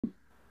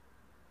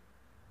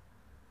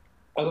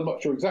and I'm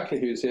not sure exactly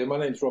who's here. My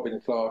name's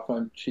Robin Clark.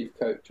 I'm chief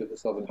coach of the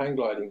Southern Hang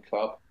Gliding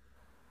Club.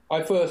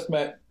 I first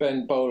met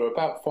Ben Bowler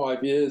about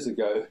 5 years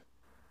ago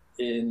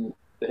in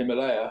the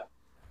Himalaya.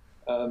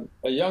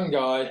 A young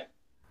guy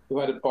who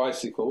had a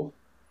bicycle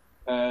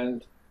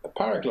and a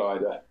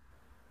paraglider.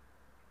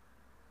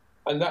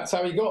 And that's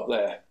how he got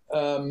there.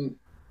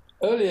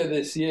 Earlier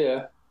this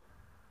year,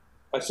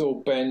 I saw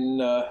Ben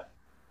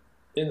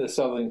in the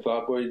Southern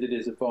Club where he did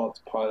his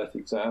advanced pilot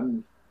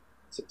exam,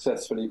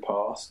 successfully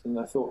passed, and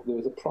I thought there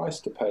was a price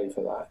to pay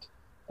for that.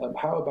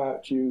 How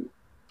about you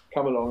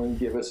come along and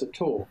give us a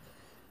talk?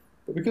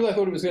 But because I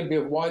thought it was going to be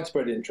of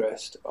widespread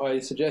interest, I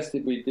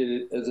suggested we did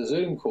it as a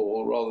Zoom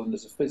call rather than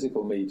as a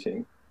physical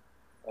meeting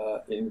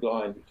in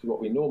Glide, which is what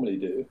we normally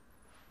do.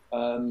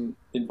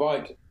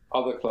 Invite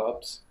other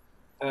clubs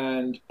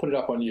and put it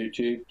up on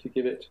YouTube to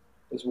give it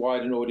as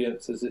wide an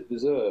audience as it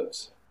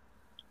deserves.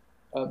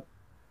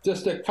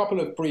 Just a couple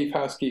of brief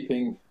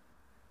housekeeping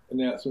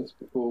announcements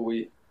before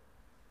we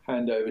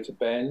hand over to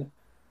Ben.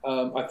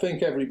 I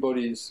think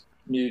everybody's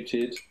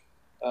muted.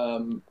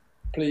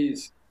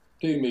 Please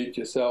do mute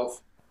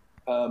yourself.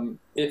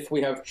 If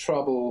we have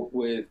trouble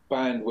with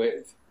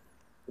bandwidth,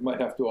 we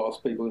might have to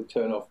ask people to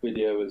turn off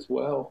video as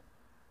well.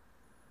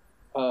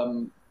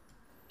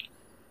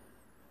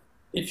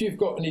 If you've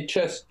got any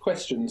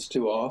questions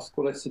to ask,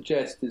 what I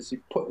suggest is you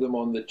put them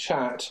on the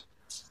chat,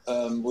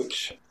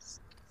 which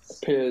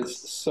appears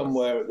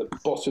somewhere at the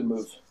bottom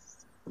of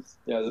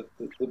the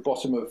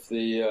bottom of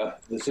the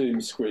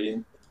Zoom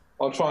screen.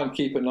 I'll try and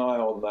keep an eye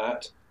on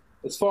that.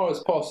 As far as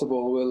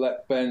possible, we'll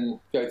let Ben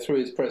go through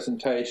his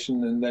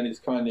presentation, and then he's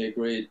kindly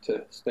agreed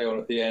to stay on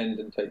at the end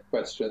and take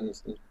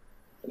questions and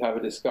have a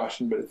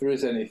discussion. But if there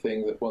is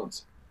anything that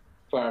wants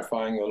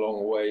clarifying along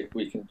the way,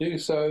 we can do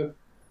so.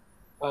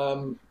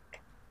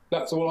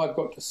 That's all I've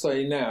got to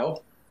say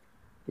now.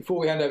 Before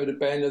we hand over to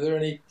Ben, are there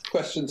any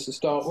questions to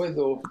start with,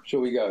 or shall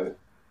we go?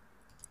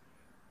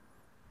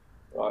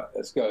 Right,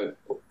 let's go.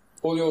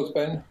 All yours,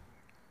 Ben.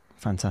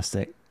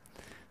 Fantastic.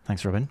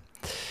 Thanks, Robin.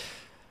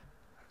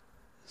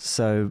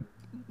 So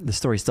the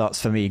story starts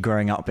for me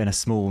growing up in a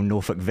small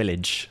Norfolk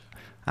village,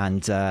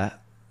 and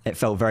it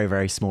felt very,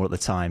 very small at the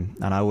time,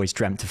 and I always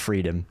dreamt of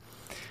freedom.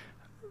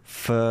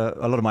 For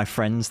a lot of my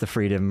friends, the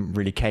freedom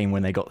really came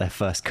when they got their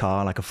first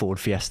car, like a Ford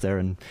Fiesta,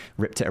 and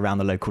ripped it around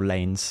the local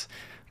lanes.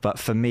 But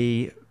for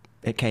me,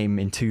 it came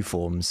in two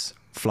forms,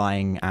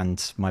 flying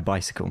and my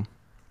bicycle.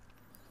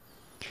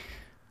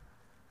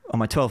 On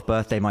my 12th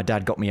birthday, my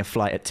dad got me a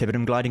flight at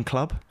Tiverton Gliding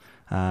Club,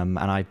 and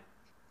I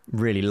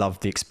really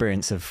loved the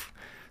experience of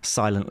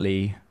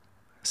silently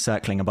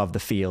circling above the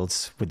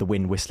fields with the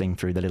wind whistling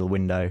through the little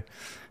window,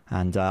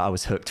 and I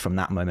was hooked from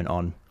that moment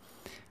on.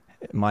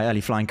 My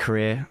early flying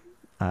career,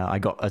 I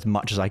got as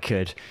much as I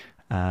could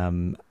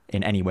in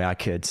any way I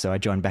could. So I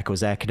joined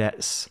Beccles Air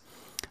Cadets,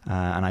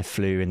 and I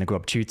flew in the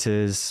Grob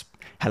Tutors,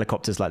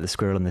 helicopters like the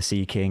Squirrel and the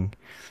Sea King.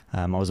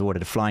 I was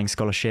awarded a flying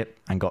scholarship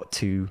and got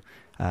 2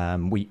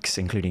 weeks,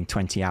 including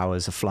 20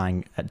 hours of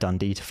flying at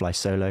Dundee to fly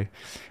solo.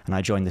 And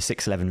I joined the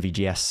 611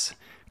 VGS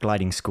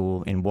gliding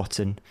school in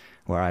Watton,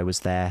 where I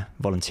was there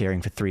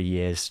volunteering for 3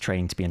 years,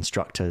 training to be an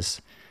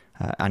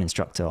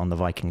instructor on the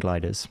Viking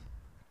gliders.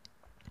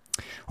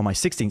 On my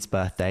 16th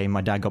birthday,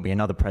 my dad got me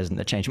another present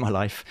that changed my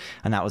life,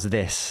 and that was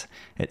this.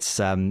 It's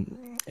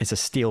a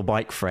steel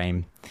bike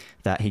frame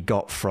that he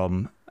got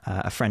from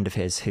a friend of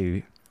his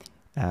who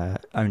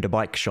owned a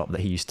bike shop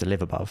that he used to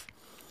live above.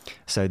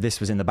 So this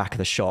was in the back of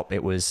the shop.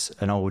 It was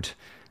an old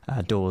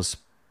Dawes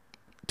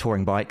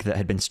touring bike that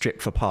had been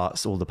stripped for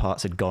parts. All the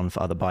parts had gone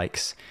for other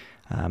bikes,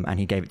 and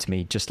he gave it to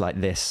me just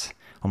like this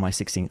on my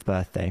 16th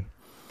birthday.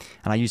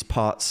 And I used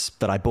parts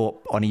that I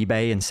bought on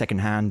eBay and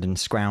secondhand and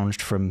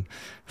scrounged from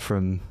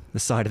the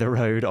side of the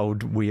road,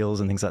 old wheels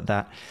and things like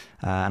that.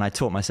 And I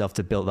taught myself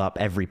to build up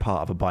every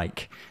part of a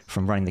bike,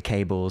 from running the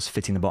cables,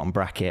 fitting the bottom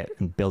bracket,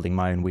 and building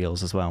my own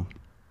wheels as well.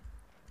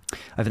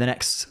 Over the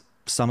next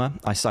summer,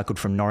 I cycled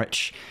from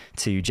Norwich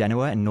to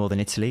Genoa in northern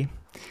Italy.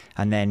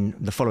 And then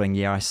the following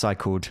year, I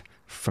cycled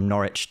from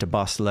Norwich to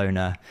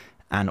Barcelona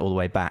and all the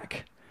way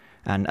back.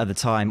 And at the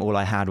time, all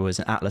I had was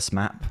an atlas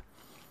map.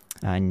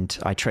 And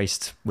I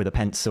traced with a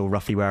pencil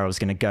roughly where I was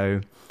going to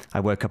go.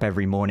 I woke up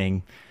every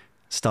morning,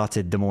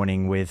 started the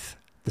morning with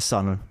the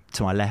sun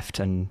to my left,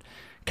 and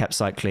kept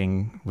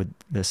cycling with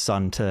the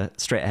sun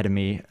straight ahead of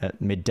me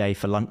at midday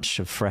for lunch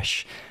of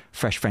fresh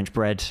French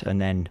bread, and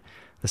then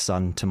the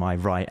sun to my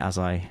right as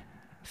I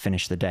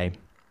finished the day.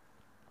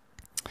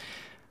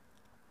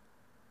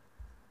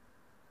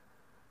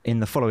 In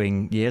the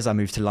following years, I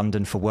moved to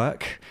London for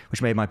work,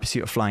 which made my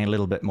pursuit of flying a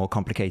little bit more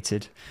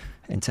complicated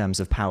in terms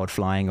of powered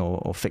flying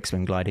or fixed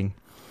wing gliding.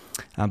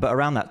 But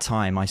around that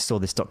time, I saw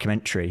this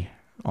documentary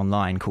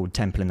online called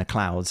Temple in the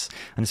Clouds.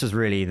 And this was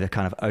really the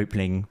kind of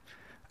opening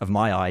of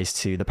my eyes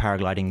to the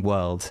paragliding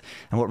world.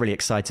 And what really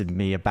excited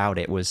me about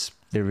it was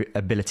the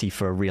ability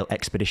for a real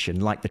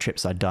expedition, like the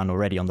trips I'd done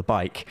already on the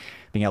bike,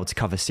 being able to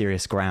cover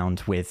serious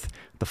ground with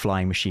the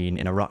flying machine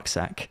in a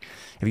rucksack.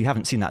 If you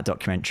haven't seen that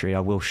documentary,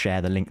 I will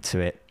share the link to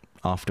it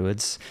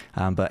afterwards.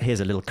 But here's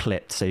a little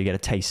clip so you get a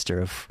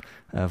taster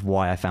of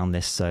why I found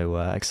this so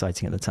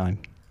exciting at the time.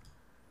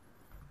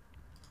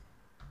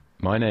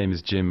 My name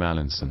is Jim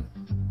Allinson.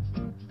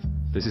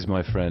 This is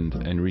my friend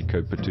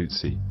Enrico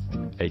Patuzzi,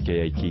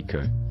 aka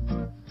Kiko.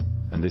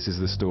 And this is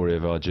the story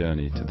of our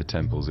journey to the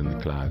temples in the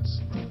clouds.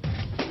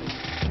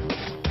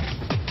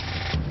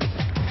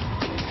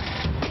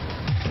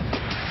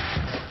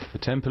 The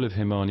temple of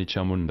Himani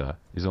Chamunda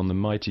is on the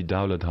mighty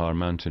Dauladhar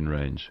mountain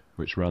range,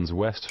 which runs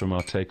west from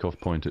our takeoff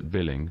point at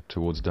Billing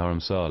towards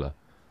Dharamsala,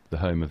 the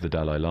home of the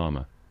Dalai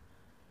Lama.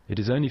 It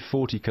is only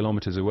 40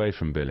 kilometers away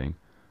from Billing,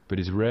 but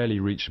is rarely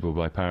reachable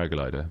by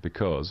paraglider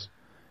because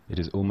it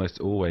is almost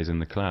always in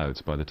the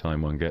clouds by the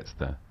time one gets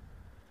there.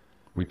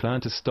 We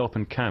plan to stop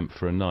and camp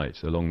for a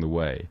night along the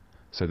way,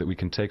 so that we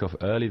can take off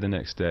early the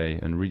next day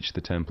and reach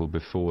the temple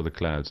before the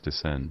clouds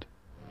descend.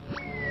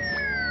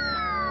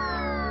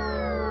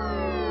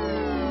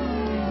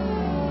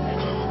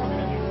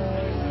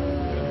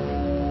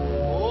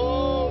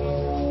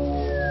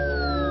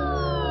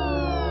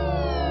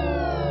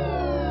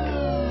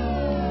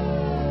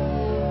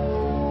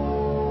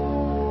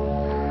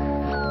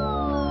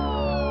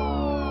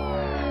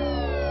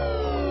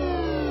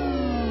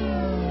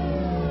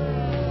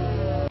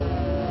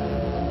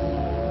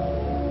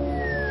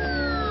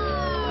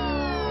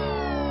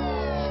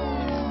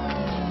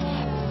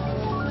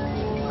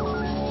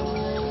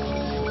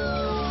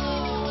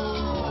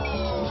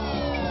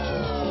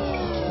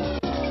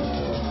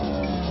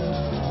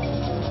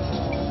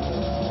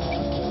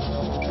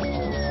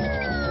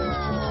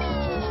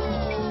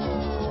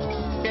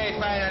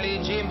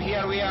 Finally, Jim,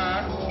 here we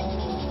are.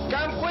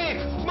 Come quick,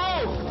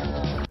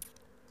 move!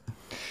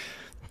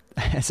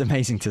 It's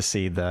amazing to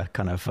see the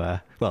kind of,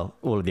 well,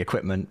 all of the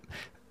equipment,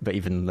 but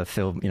even the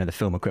film, the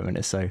film equipment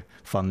is so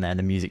fun there.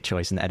 The music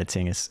choice and the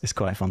editing is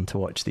quite fun to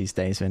watch these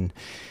days when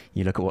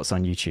you look at what's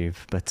on YouTube.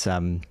 But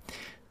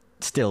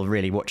still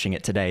really watching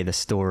it today, the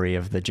story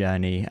of the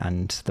journey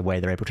and the way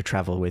they're able to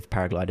travel with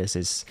paragliders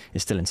is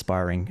still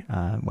inspiring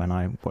when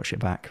I watch it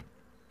back.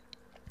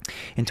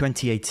 In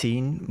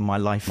 2018, my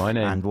life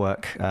and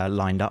work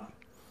lined up.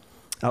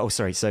 Oh,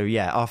 sorry. So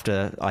yeah,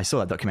 after I saw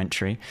that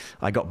documentary,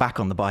 I got back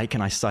on the bike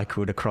and I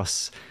cycled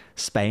across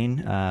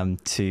Spain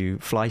to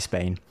fly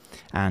Spain.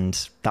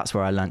 And that's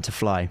where I learnt to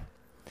fly,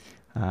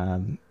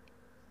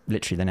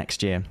 literally the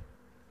next year.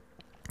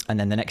 And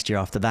then the next year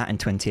after that, in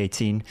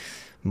 2018,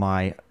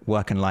 my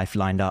work and life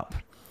lined up.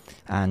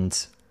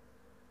 And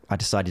I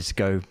decided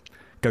to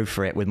go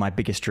for it with my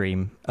biggest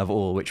dream of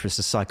all, which was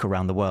to cycle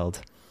around the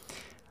world.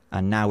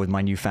 And now with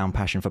my newfound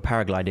passion for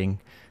paragliding,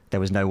 there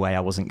was no way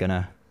I wasn't going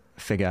to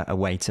figure a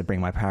way to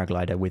bring my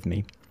paraglider with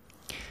me.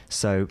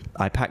 So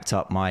I packed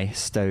up my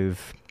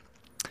stove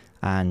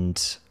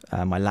and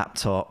my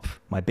laptop,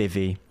 my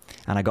bivvy,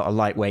 and I got a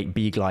lightweight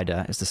B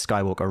glider. It's the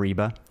Skywalk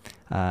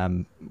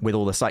Ariba. With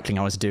all the cycling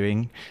I was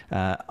doing,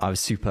 I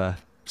was super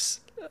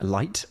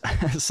light.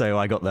 So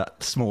I got the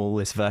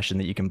smallest version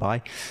that you can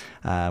buy,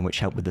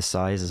 which helped with the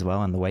size as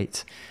well and the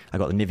weight. I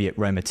got the Niviot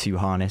Roma 2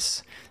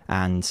 harness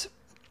and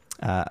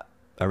a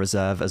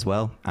reserve as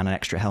well, and an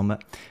extra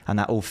helmet, and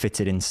that all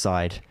fitted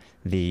inside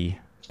the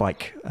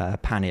bike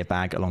pannier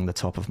bag along the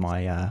top of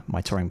my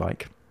my touring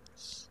bike.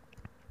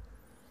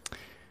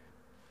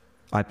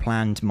 I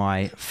planned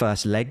my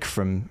first leg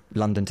from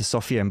London to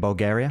Sofia in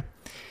Bulgaria,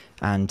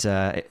 and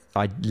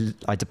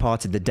I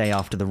departed the day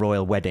after the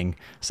royal wedding.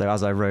 So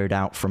as I rode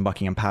out from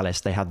Buckingham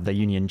Palace, they had the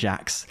Union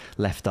Jacks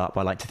left up.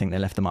 I like to think they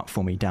left them up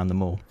for me down the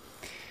mall.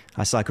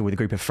 I cycled with a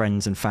group of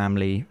friends and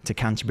family to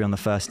Canterbury on the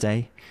first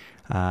day.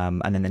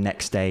 And then the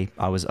next day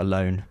I was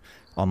alone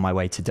on my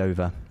way to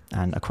Dover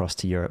and across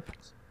to Europe.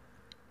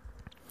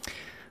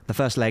 The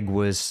first leg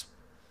was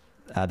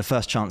the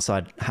first chance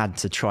I'd had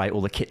to try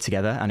all the kit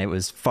together, and it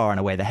was far and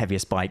away the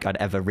heaviest bike I'd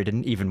ever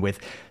ridden, even with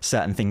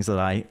certain things that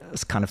I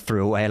kind of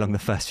threw away along the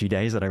first few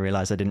days that I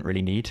realized I didn't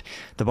really need.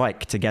 The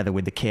bike, together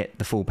with the kit,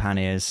 the full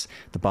panniers,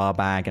 the bar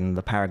bag and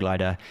the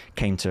paraglider,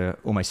 came to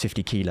almost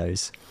 50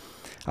 kilos.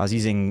 I was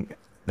using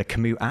the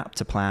Komoot app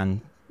to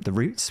plan the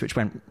routes, which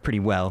went pretty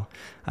well,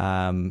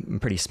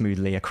 pretty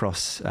smoothly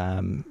across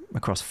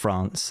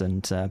France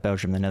and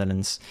Belgium, the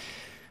Netherlands,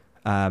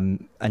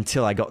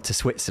 until I got to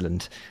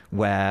Switzerland,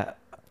 where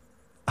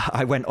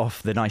I went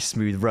off the nice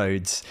smooth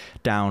roads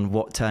down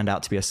what turned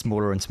out to be a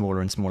smaller and smaller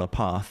and smaller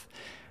path.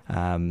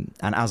 And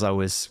as I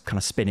was kind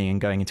of spinning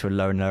and going into a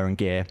lower and lower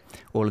gear,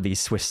 all of these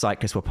Swiss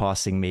cyclists were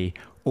passing me,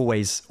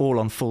 always all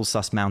on full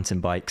sus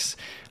mountain bikes,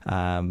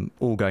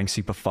 all going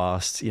super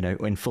fast,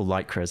 in full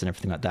lycras and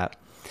everything like that.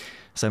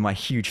 So my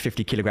huge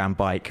 50 kilogram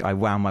bike, I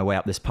wound my way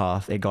up this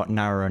path. It got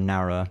narrower and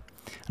narrower,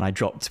 and I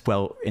dropped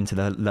well into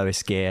the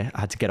lowest gear. I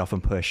had to get off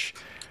and push.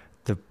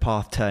 The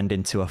path turned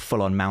into a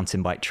full-on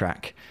mountain bike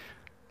track.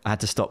 I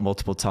had to stop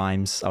multiple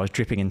times. I was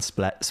dripping in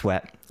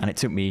sweat, and it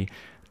took me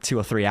 2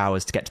 or 3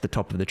 hours to get to the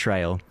top of the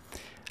trail.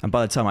 And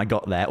by the time I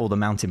got there, all the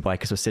mountain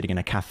bikers were sitting in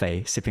a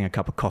cafe, sipping a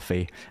cup of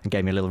coffee, and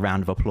gave me a little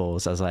round of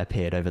applause as I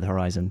appeared over the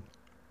horizon.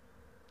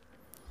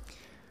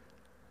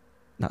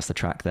 That's the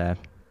track there,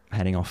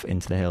 heading off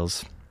into the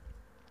hills.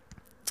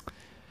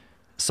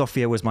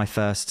 Sofia was my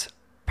first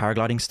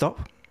paragliding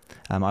stop.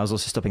 I was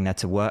also stopping there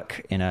to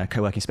work in a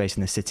co-working space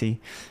in the city.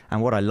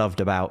 And what I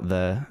loved about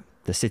the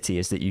city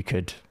is that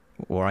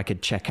I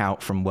could check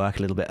out from work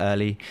a little bit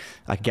early.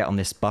 I could get on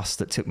this bus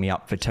that took me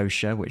up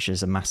Vitosha, which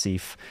is a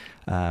massive,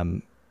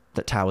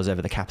 that towers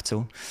over the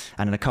capital.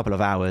 And in a couple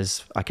of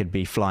hours, I could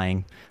be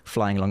flying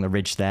along the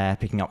ridge there,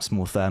 picking up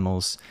small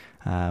thermals,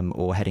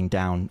 or heading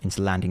down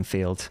into the landing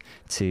field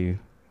to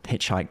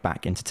hitchhike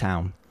back into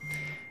town.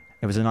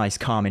 It was a nice,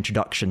 calm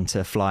introduction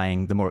to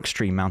flying, the more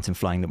extreme mountain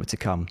flying that were to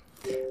come.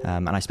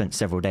 And I spent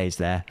several days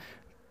there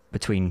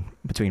between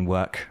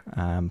work,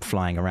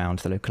 flying around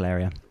the local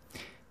area.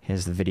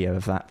 Here's the video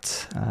of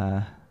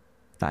that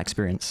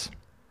experience.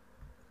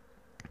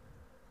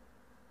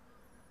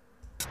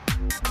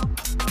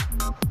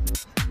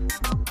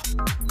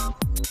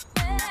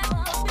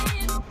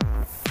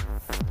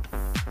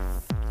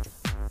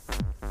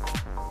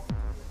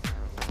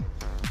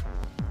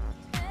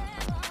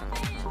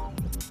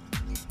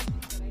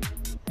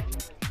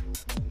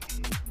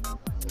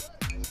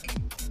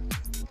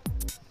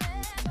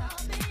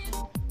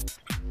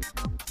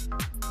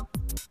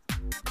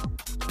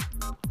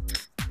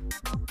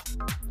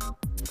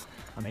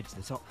 I made it to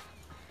the top.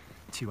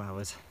 2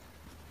 hours,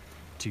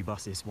 2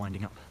 buses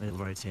winding up the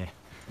little roads here.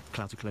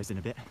 Clouds are closed in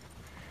a bit,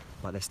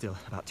 but they're still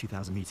about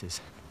 2,000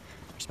 meters,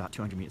 which is about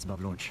 200 meters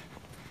above launch.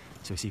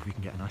 So we'll see if we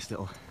can get a nice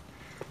little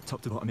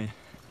top to bottom in.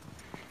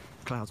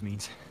 Clouds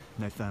means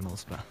no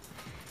thermals, but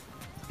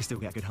we still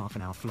get a good half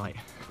an hour flight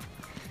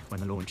when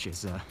the launch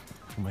is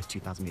almost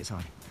 2,000 meters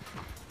high.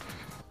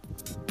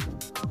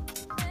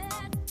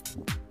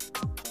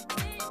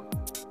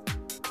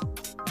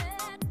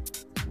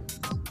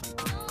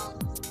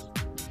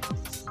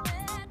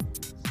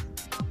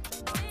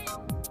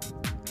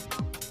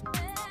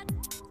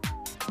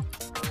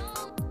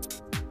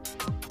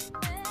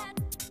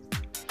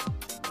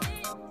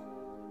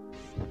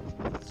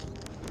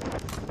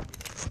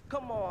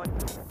 Come on.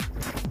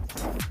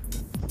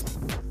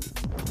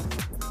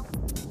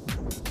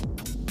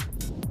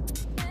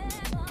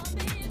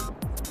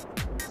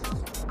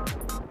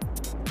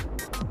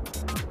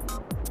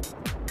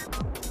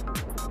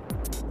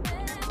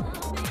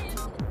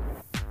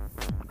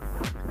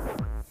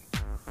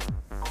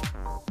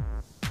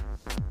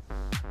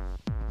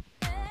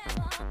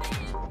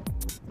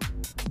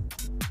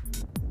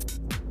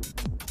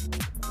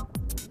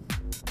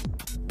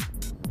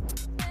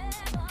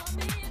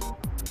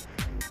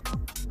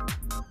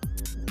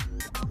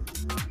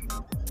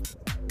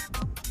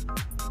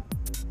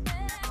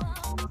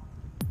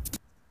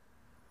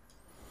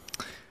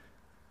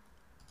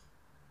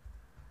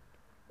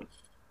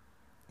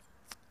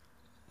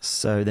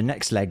 So the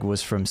next leg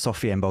was from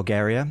Sofia in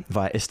Bulgaria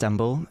via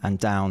Istanbul and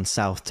down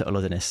south to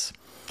Unorthodox.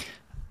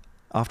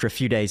 After a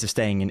few days of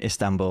staying in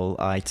Istanbul,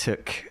 I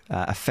took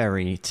a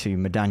ferry to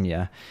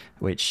Madanya,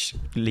 which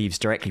leaves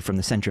directly from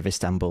the center of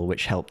Istanbul,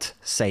 which helped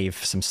save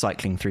some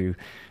cycling through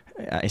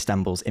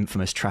Istanbul's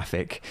infamous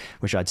traffic,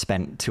 which I'd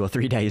spent 2 or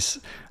 3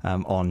 days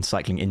on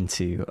cycling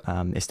into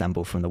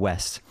Istanbul from the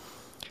west.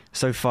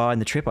 So far in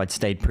the trip, I'd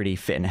stayed pretty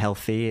fit and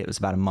healthy. It was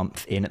about a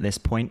month in at this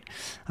point.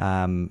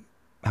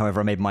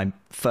 However, I made my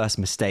first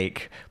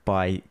mistake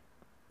by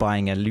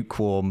buying a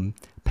lukewarm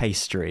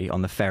pastry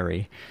on the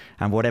ferry,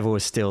 and whatever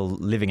was still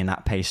living in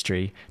that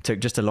pastry took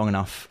just long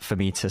enough for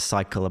me to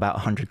cycle about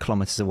 100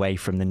 kilometers away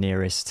from the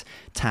nearest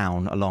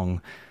town along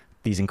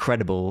these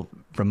incredible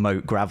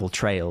remote gravel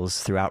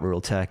trails throughout rural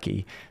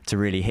Turkey to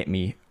really hit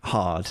me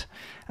hard.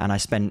 And I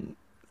spent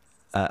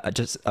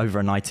just over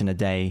a night and a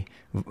day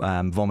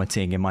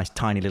vomiting in my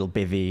tiny little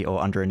bivvy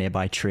or under a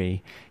nearby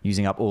tree,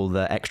 using up all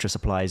the extra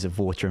supplies of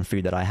water and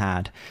food that I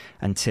had,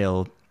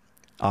 until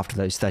after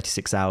those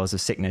 36 hours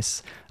of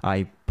sickness,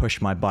 I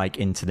pushed my bike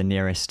into the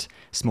nearest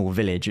small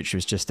village, which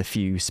was just a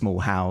few small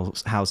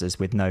houses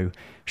with no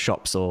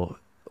shops or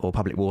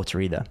public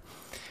water either.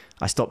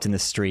 I stopped in the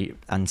street,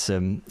 and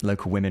some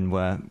local women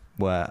were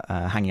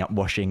hanging up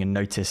washing and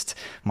noticed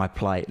my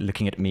plight,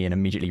 looking at me and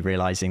immediately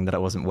realizing that I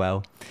wasn't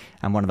well.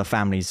 And one of the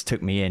families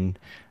took me in,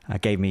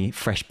 gave me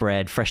fresh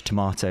bread, fresh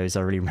tomatoes.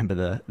 I really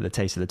remember the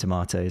taste of the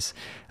tomatoes,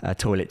 a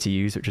toilet to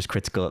use, which was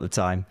critical at the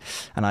time.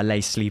 And I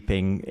lay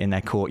sleeping in their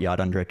courtyard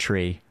under a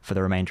tree for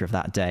the remainder of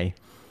that day,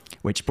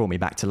 which brought me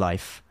back to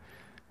life.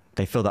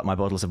 They filled up my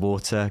bottles of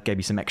water, gave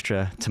me some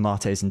extra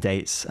tomatoes and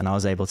dates, and I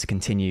was able to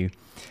continue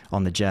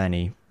on the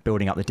journey,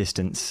 building up the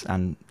distance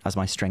and as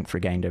my strength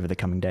regained over the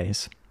coming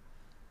days.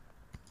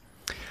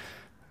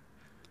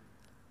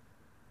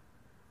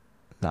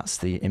 That's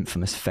the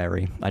infamous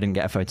ferry. I didn't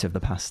get a photo of the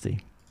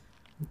pasty.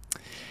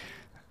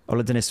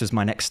 Unorthodox was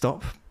my next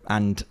stop,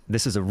 and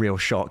this is a real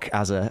shock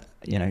as a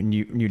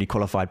newly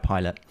qualified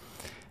pilot,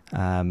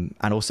 and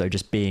also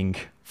just being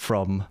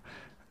from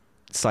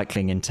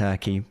cycling in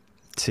Turkey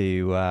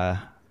to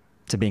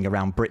being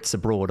around Brits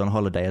abroad on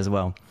holiday as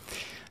well.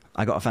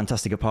 I got a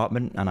fantastic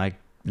apartment, and I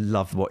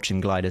loved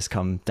watching gliders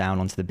come down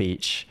onto the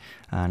beach,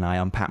 and I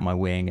unpacked my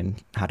wing and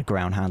had a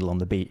ground handle on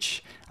the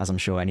beach. As I'm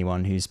sure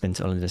anyone who's been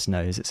to Unorthodox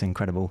knows, it's an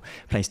incredible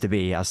place to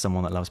be as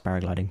someone that loves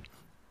paragliding.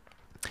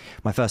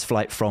 My first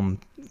flight from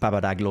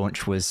Babadag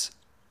launch was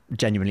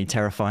genuinely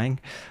terrifying.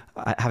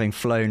 Having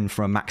flown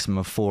from a maximum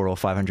of 400 or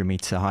 500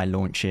 meter high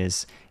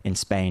launches in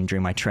Spain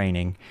during my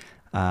training,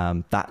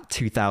 that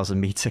 2,000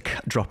 meter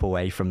drop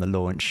away from the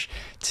launch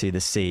to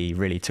the sea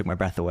really took my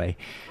breath away.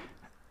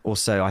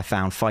 Also, I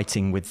found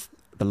fighting with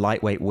the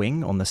lightweight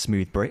wing on the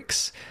smooth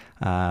bricks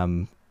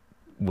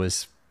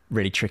was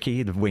really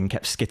tricky. The wing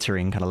kept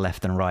skittering kind of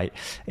left and right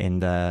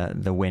in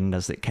the wind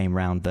as it came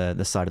around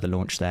the side of the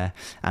launch there.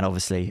 And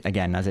obviously,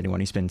 again, as anyone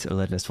who's been to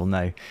Unorthodox will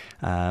know,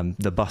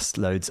 the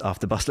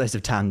busloads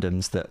of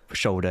tandems that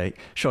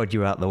shouldered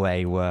you out the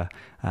way were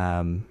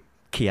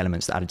key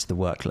elements that added to the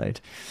workload.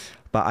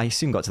 But I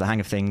soon got to the hang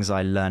of things.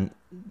 I learned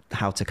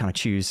how to kind of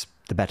choose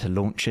the better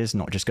launches,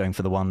 not just going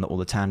for the one that all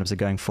the tandems are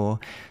going for,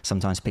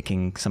 sometimes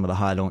picking some of the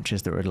higher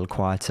launches that were a little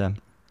quieter,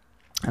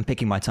 and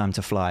picking my time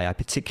to fly. I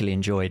particularly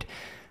enjoyed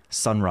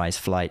sunrise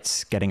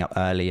flights, getting up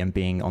early and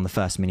being on the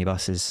first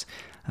minibuses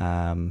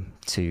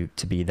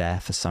to be there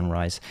for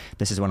sunrise.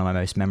 This is one of my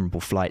most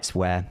memorable flights,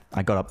 where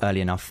I got up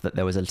early enough that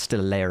there was still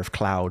a layer of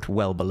cloud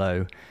well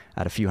below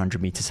at a few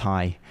hundred meters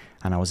high,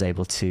 and I was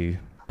able to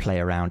play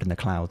around in the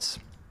clouds.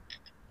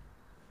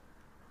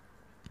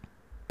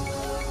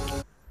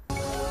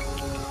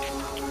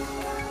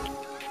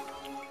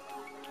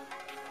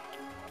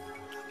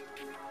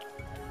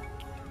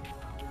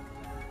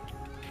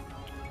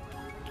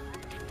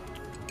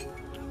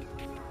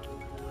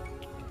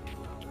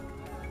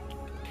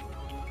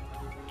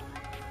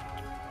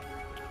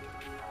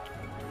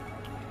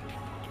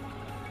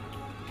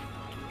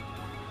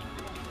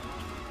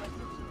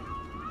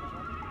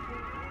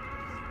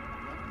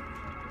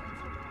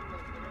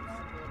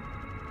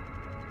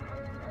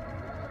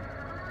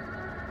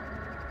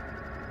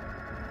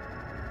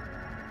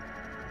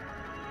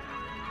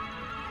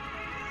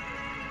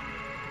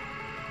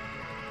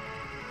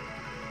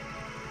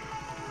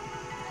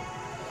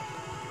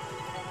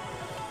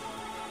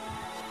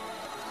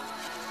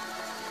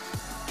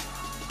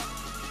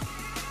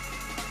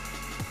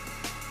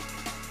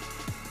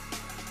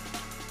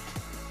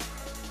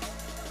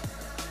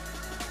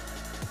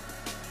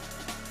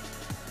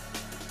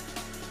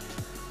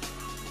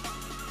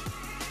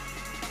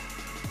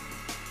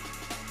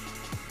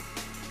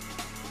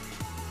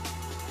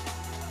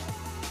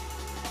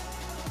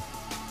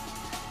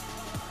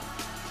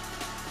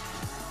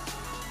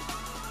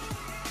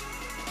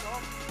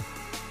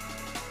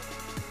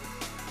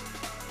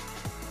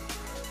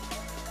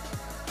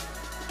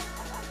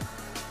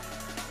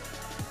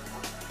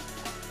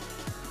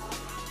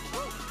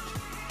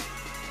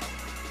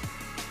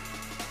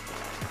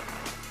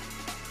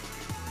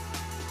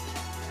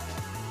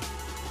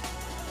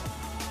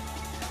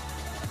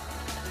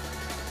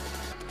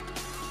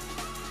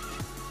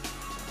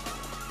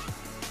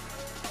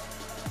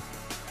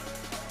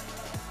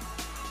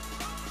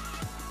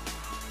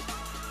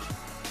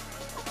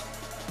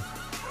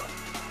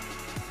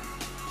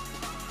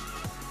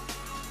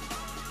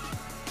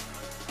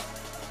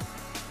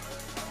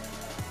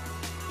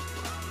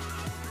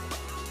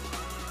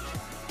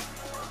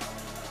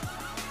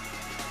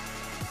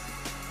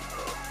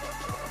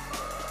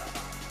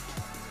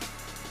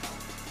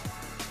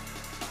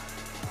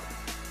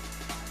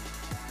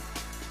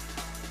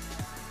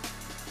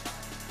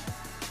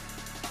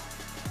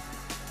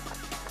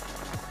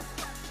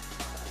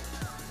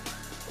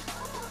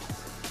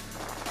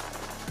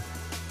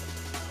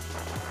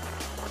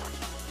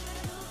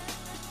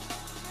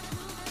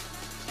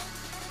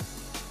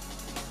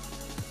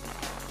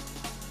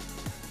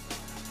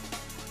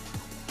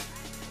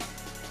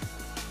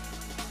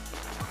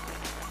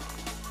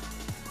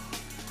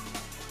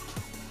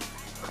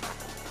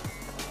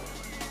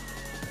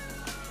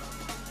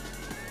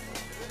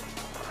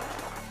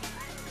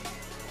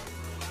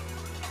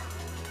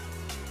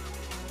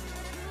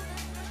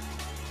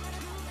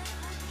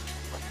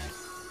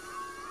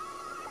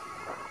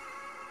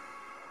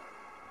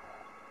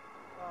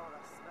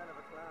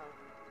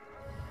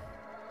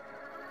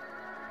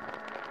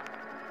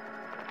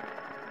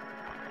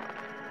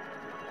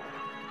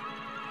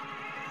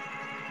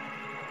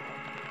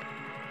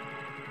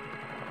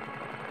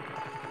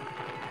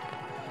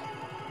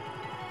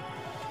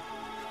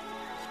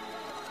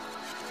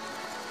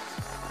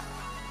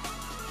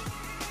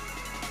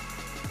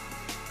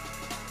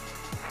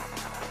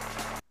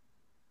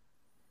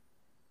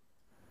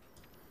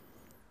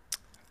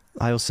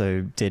 I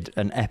also did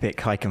an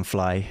epic hike and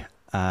fly.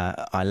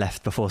 I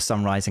left before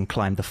sunrise and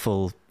climbed the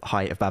full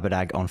height of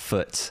Babadag on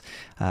foot,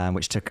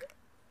 which took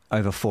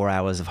over 4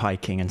 hours of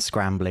hiking and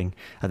scrambling.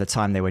 At the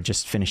time, they were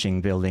just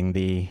finishing building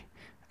the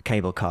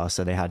cable car,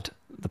 so they had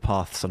the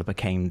path sort of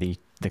became the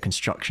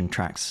construction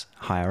tracks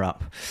higher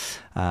up.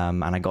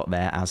 And I got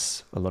there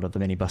as a lot of the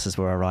minibuses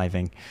were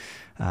arriving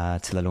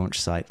to the launch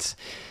site.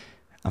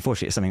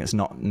 Unfortunately, it's something that's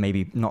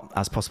maybe not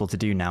as possible to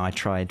do now. I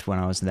tried when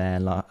I was there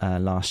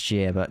last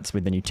year, but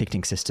with the new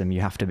ticketing system,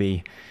 you have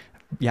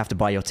to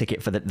buy your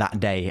ticket for that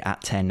day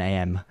at 10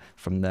 a.m.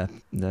 from the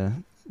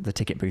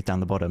ticket booth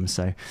down the bottom.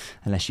 So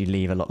unless you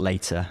leave a lot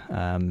later,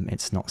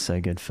 it's not so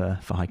good for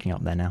hiking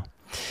up there now.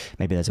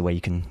 maybe there's a way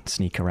you can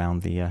sneak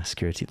around the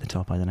security at the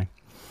top, I don't know.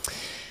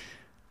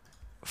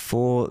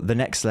 For the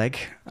next leg,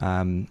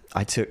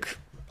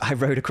 I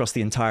rode across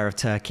the entire of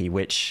Turkey,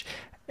 which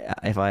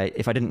if I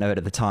didn't know it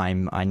at the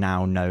time, I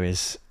now know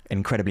is an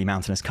incredibly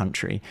mountainous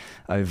country.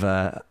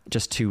 Over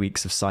just 2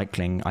 weeks of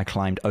cycling, I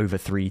climbed over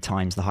 3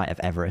 times the height of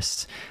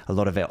Everest, a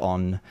lot of it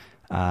on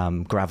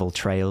gravel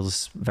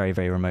trails, very,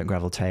 very remote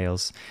gravel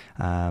trails.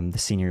 The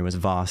scenery was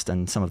vast,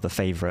 and some of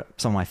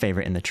my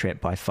favorite in the trip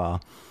by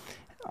far.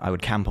 I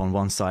would camp on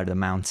one side of the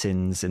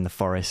mountains in the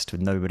forest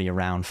with nobody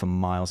around for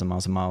miles and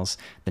miles and miles.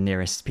 The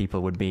nearest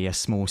people would be a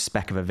small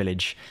speck of a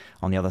village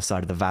on the other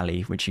side of the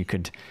valley, which you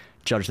could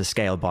judge the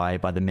scale by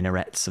the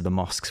minarets of the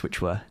mosques,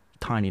 which were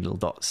tiny little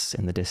dots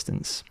in the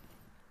distance.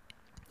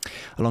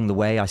 Along the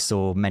way, I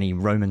saw many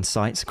Roman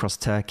sites across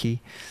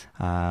Turkey,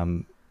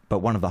 but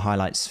one of the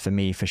highlights for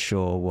me, for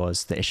sure,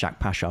 was the Ishak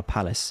Pasha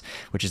Palace,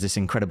 which is this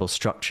incredible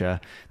structure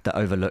that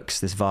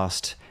overlooks this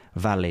vast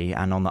valley,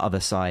 and on the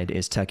other side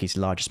is Turkey's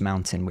largest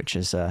mountain, which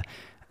is a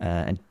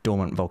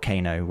dormant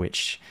volcano,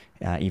 which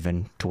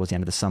even towards the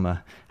end of the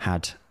summer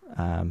had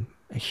a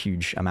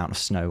huge amount of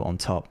snow on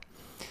top.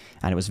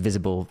 And it was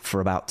visible for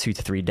about 2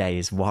 to 3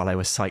 days while I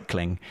was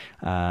cycling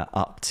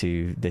up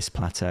to this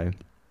plateau.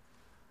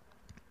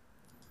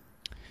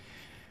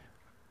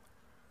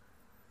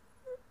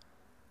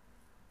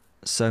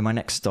 So my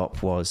next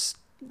stop was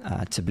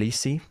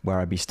Tbilisi, where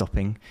I'd be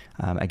stopping,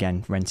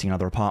 again, renting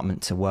another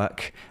apartment to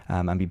work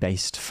and be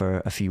based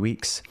for a few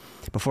weeks.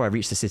 Before I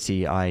reached the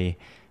city, I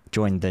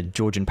joined the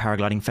Georgian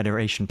Paragliding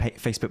Federation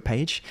Facebook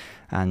page,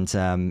 and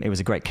it was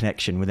a great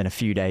connection. Within a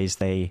few days,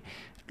 they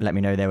let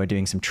me know they were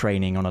doing some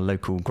training on a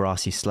local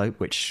grassy slope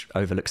which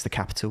overlooks the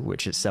capital,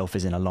 which itself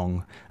is in a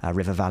long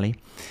river valley.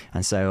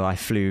 And so I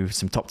flew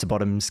some top to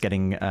bottoms,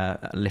 getting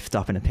a lift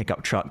up in a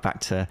pickup truck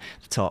back to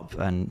the top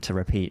and to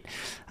repeat,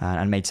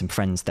 and made some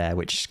friends there,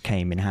 which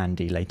came in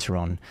handy later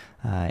on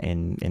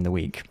in the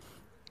week.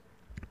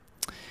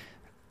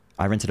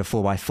 I rented a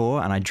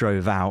 4x4 and I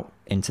drove out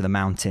into the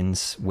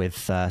mountains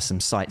with some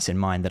sites in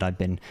mind that I'd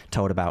been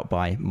told about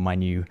by my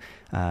new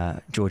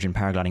Georgian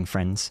paragliding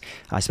friends.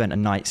 I spent a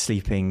night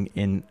sleeping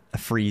in a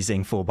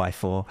freezing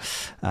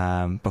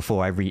 4x4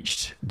 before I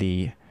reached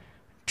the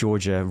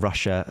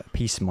Georgia-Russia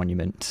Peace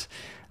Monument,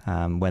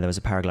 where there was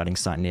a paragliding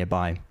site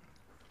nearby.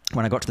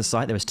 When I got to the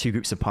site, there was 2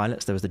 groups of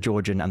pilots. There was the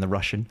Georgian and the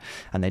Russian,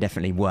 and they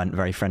definitely weren't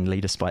very friendly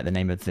despite the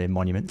name of the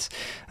monument.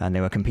 And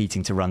they were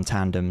competing to run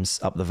tandems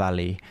up the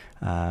valley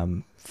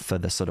for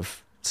the sort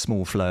of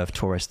small flow of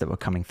tourists that were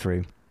coming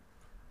through.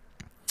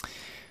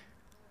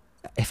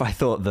 If I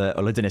thought that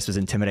Uludeniz was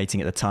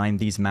intimidating at the time,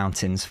 these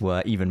mountains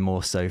were even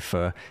more so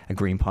for a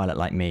green pilot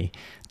like me.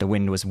 The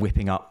wind was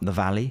whipping up the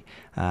valley,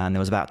 and there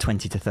was about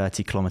 20 to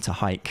 30 kilometer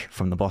hike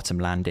from the bottom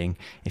landing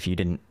if you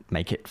didn't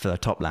make it for the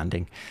top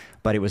landing.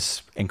 But it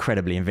was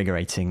incredibly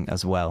invigorating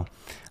as well.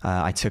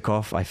 I took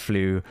off, I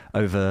flew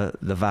over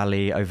the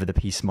valley, over the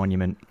Peace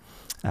Monument,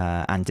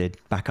 and did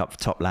backup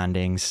top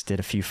landings, did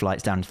a few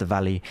flights down to the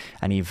valley,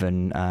 and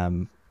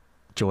even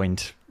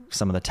joined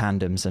some of the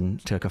tandems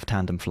and took off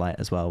tandem flight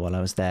as well while I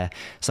was there.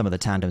 Some of the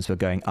tandems were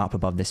going up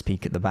above this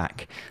peak at the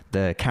back.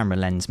 The camera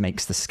lens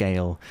makes the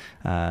scale,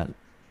 it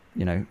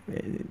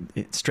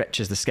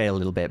stretches the scale a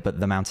little bit, but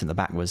the mountain at the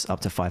back was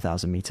up to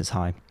 5,000 meters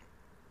high.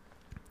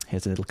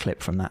 Here's a little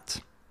clip from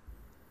that.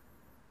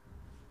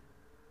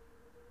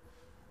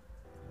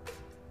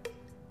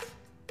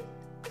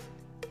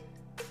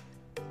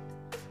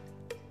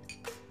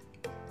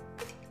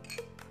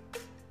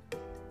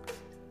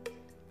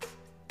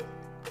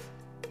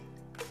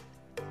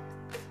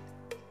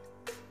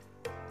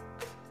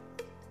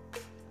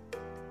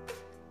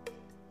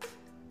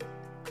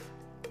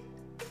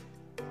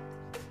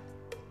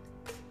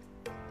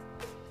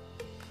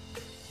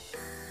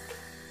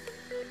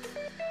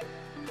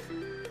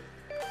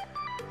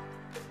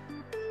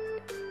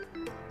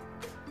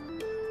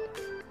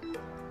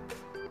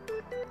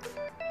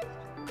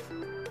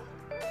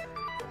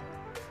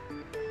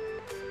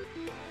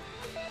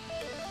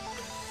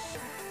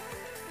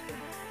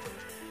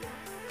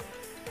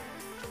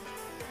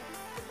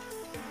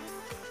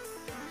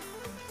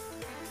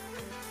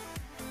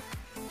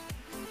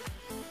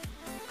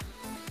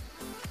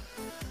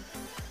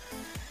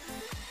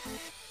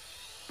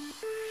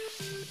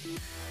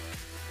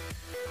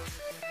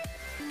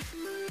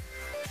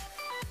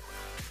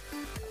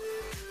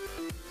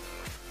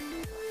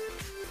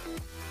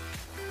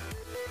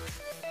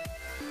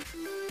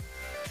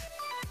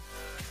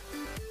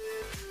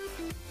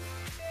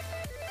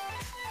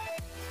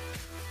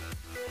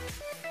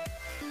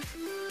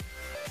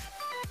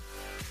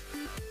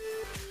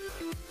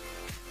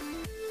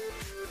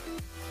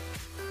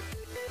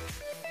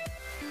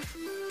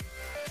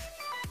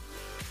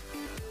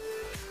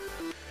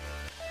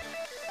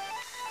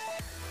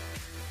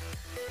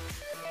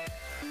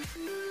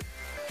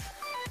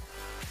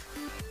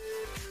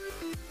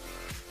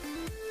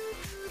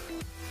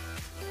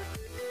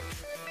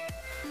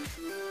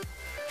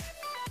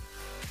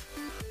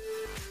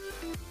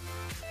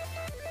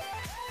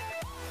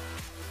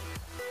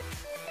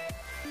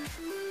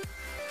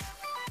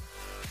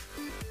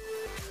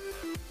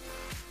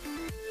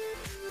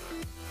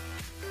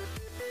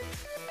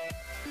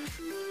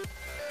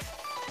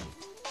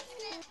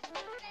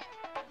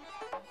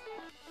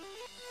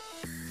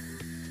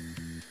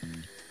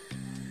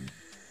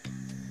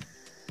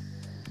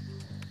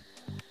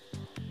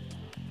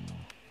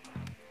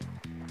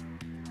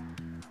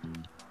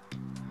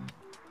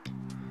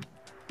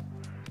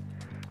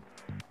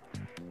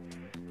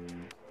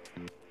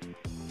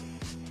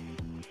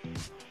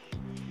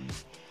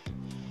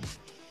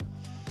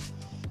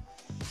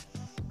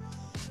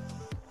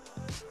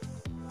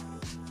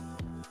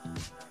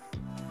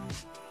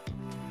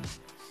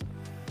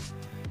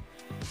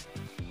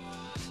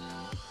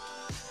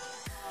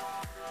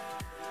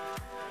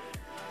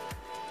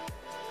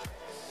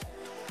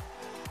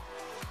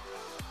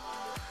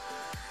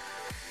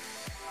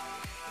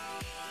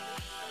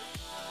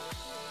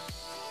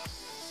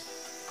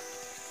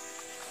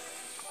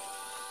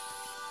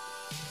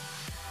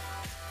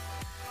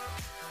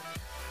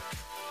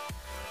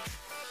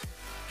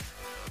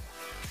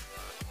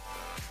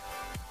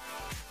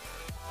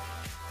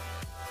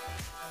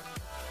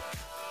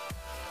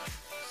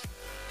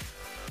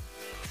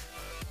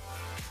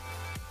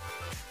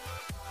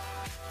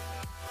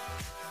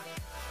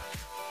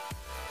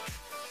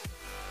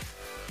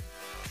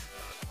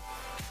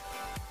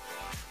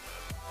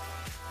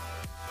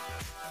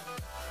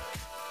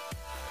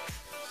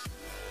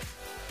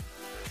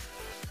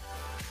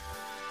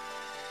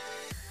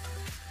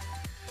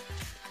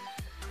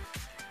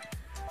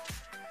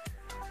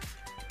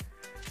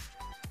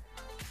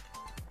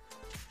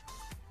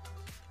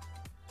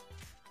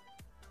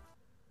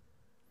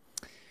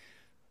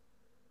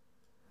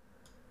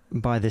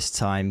 by this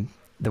time,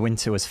 the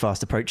winter was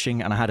fast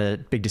approaching and I had a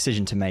big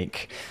decision to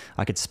make.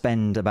 I could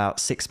spend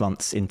about 6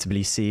 months in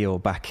Tbilisi or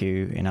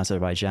Baku in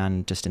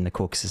Azerbaijan, just in the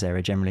Caucasus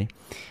area generally,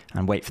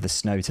 and wait for the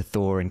snow to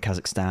thaw in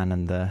Kazakhstan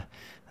and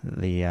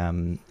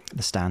the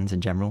stands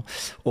in general.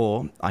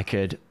 Or I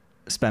could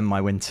spend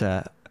my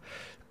winter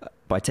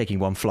by taking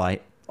one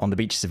flight on the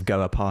beaches of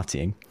Goa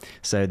partying.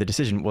 So the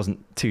decision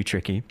wasn't too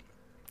tricky.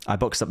 I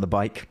boxed up the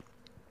bike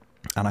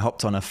and I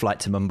hopped on a flight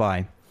to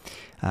Mumbai.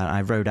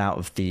 I rode out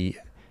of the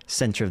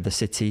center of the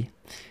city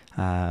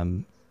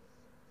to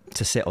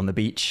sit on the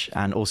beach,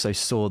 and also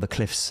saw the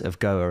cliffs of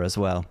Goa as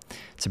well,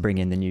 to bring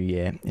in the new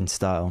year in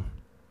style.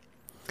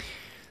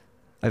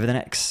 Over the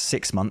next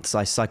 6 months,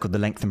 I cycled the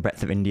length and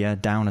breadth of India,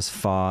 down as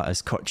far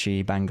as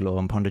Kochi, Bangalore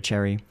and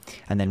Pondicherry,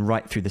 and then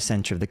right through the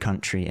center of the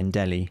country in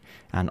Delhi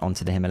and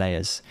onto the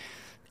Himalayas.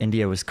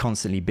 India was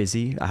constantly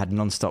busy. I had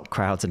non-stop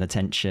crowds and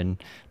attention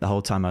the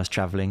whole time I was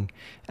traveling,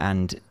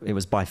 and it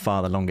was by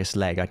far the longest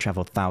leg. I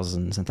traveled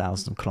thousands and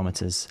thousands of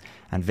kilometers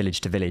and village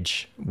to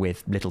village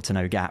with little to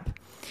no gap.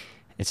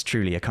 It's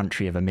truly a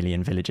country of a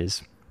million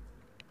villages.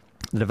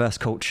 The diverse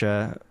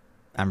culture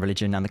and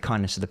religion and the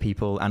kindness of the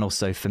people, and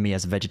also for me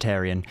as a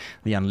vegetarian,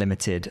 the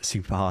unlimited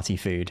super hearty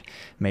food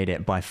made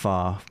it by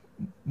far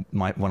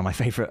one of my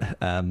favorite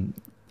and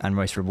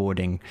most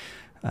rewarding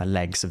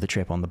legs of the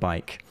trip on the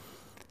bike.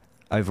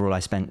 Overall, I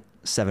spent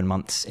 7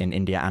 months in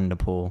India and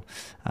Nepal.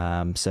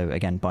 So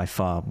again, by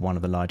far one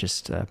of the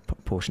largest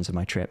portions of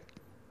my trip.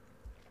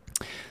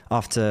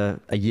 After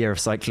a year of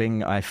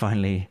cycling, I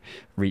finally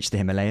reached the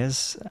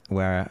Himalayas,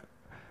 where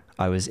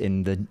I was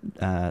in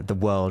the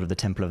world of the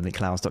Temple of the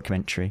Clouds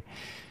documentary.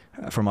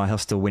 From my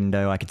hostel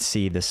window, I could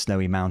see the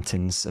snowy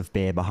mountains of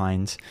Beer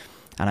behind,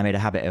 and I made a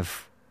habit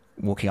of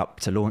walking up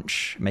to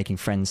launch, making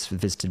friends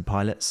with visited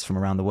pilots from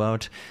around the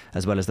world,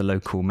 as well as the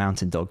local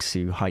mountain dogs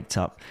who hiked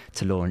up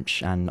to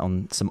launch. And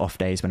on some off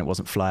days when it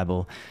wasn't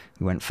flyable,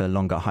 we went for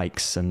longer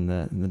hikes, and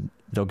the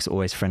dogs are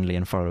always friendly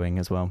and following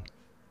as well.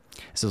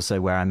 It's also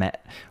where I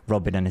met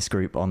Robin and his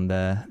group on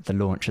the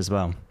launch as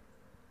well.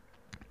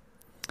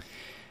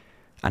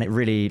 And it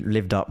really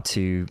lived up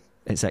to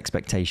its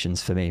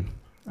expectations for me.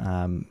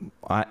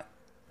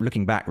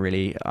 Looking back,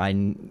 really, I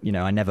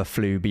never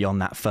flew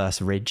beyond that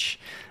first ridge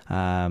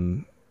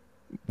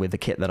with the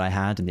kit that I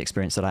had and the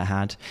experience that I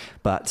had.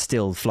 But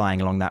still,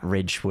 flying along that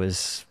ridge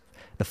was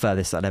the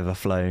furthest I'd ever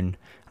flown,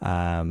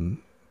 and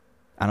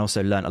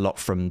also learnt a lot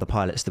from the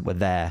pilots that were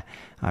there.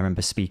 I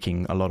remember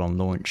speaking a lot on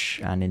launch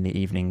and in the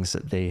evenings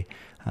at the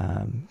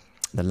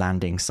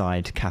landing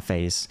side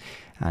cafes,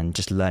 and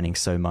just learning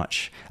so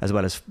much, as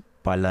well as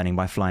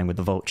by flying with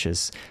the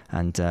vultures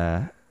and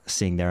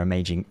seeing their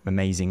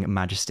amazing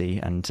majesty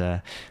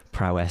and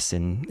prowess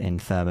in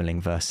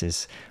thermaling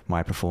versus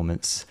my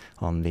performance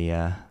on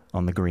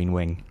the green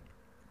wing.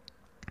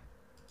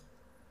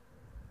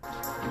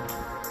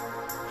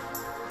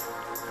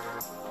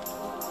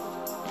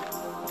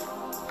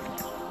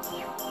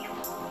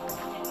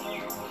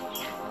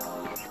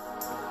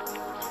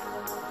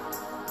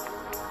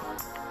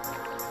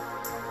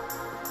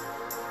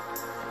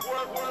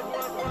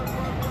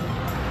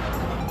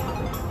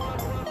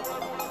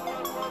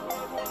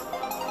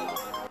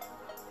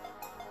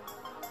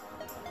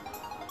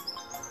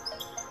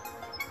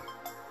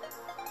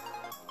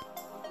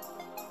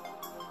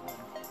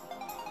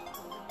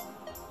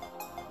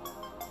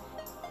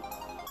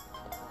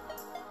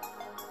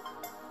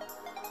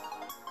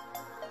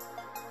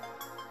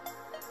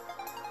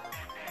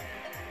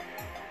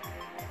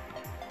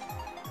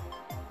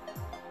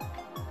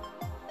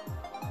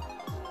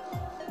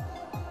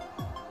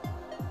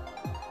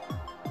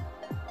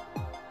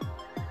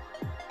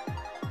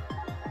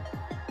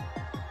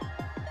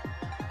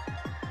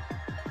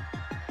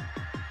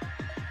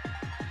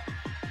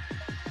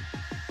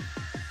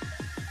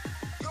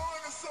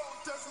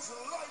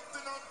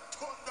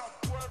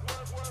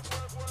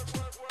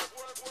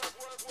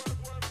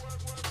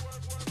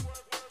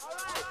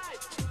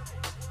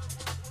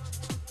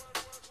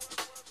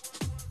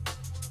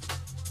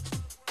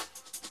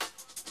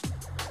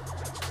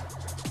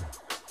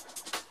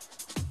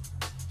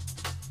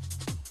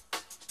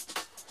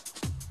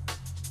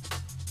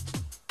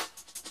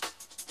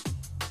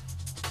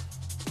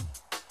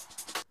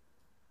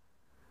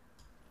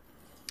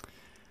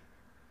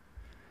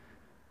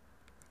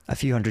 A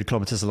few hundred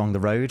kilometers along the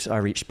road, I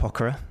reached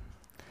Pokhara.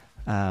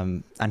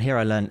 And here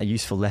I learned a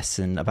useful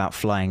lesson about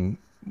flying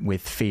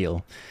with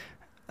feel.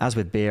 As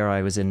with beer,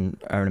 I was in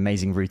an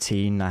amazing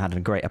routine. I had a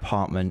great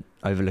apartment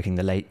overlooking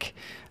the lake,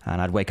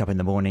 and I'd wake up in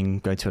the morning,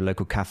 go to a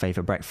local cafe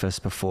for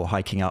breakfast before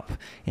hiking up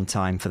in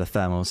time for the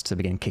thermals to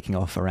begin kicking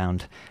off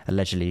around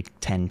allegedly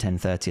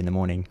 10:30 in the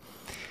morning.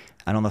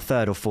 And on the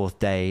third or fourth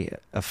day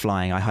of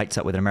flying, I hiked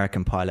up with an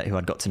American pilot who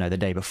I'd got to know the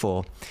day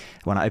before,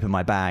 when I opened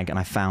my bag and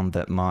I found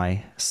that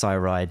my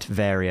Cyride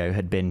Vario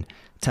had been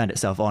turned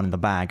itself on in the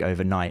bag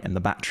overnight and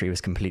the battery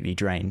was completely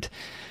drained.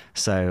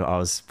 So I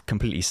was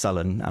completely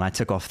sullen, and I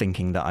took off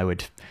thinking that I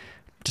would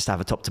just have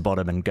a top to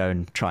bottom and go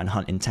and try and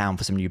hunt in town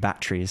for some new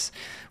batteries,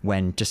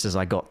 when just as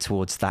I got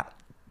towards that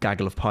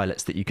gaggle of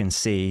pilots that you can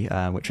see,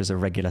 which was a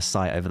regular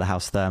sight over the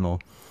house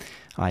thermal,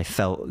 I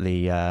felt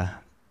the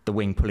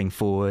wing pulling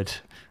forward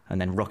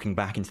and then rocking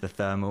back into the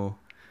thermal.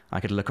 I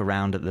could look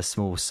around at the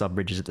small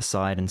sub-ridges at the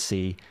side and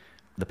see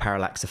the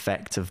parallax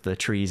effect of the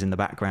trees in the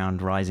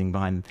background rising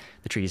behind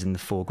the trees in the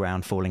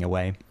foreground, falling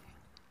away.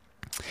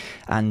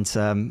 And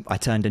I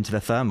turned into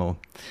the thermal,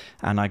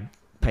 and I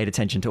paid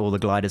attention to all the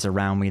gliders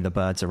around me, the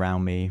birds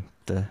around me,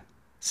 the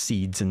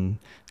seeds and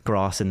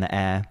grass in the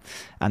air.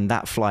 And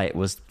that flight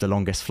was the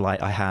longest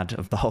flight I had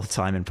of the whole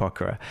time in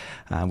Pokhara,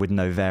 with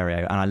no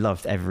vario. And I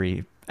loved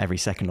every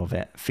second of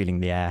it, feeling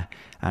the air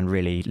and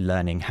really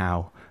learning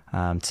how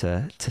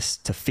to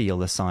feel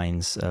the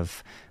signs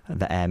of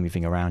the air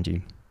moving around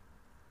you.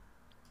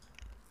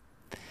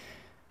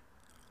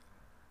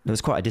 There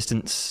was quite a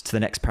distance to the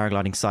next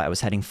paragliding site I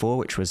was heading for,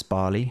 which was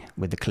Bali,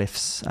 with the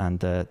cliffs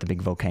and the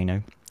big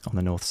volcano on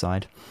the north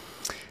side.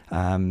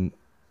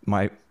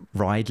 My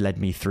ride led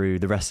me through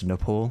the rest of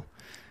Nepal,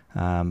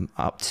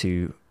 up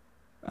to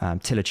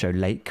Tilicho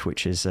Lake,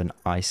 which is an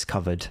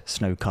ice-covered,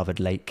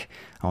 snow-covered lake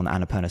on the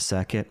Annapurna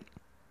circuit,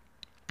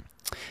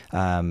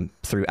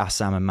 through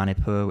Assam and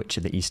Manipur, which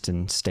are the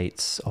eastern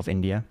states of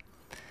India,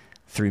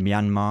 through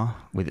Myanmar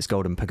with its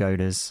golden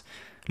pagodas,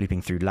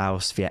 looping through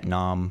Laos,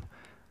 Vietnam,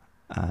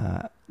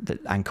 the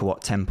Angkor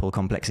Wat temple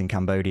complex in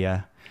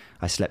Cambodia.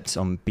 I slept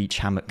on beach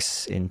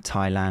hammocks in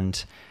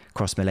Thailand,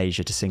 across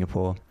Malaysia to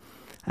Singapore,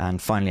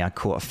 and finally I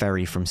caught a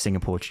ferry from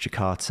Singapore to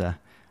Jakarta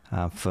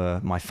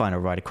for my final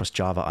ride across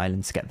Java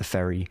Island to get the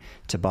ferry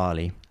to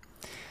Bali.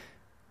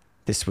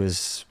 This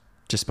was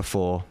just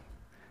before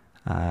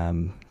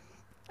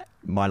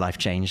my life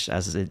changed,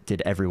 as it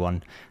did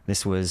everyone.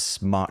 This was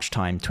March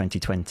time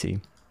 2020.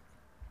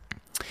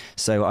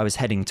 So I was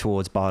heading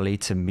towards Bali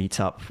to meet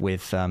up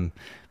with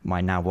my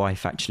now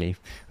wife, actually.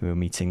 We were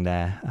meeting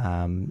there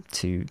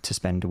to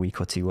spend a week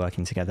or two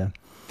working together.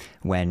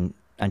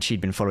 And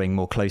she'd been following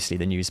more closely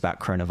the news about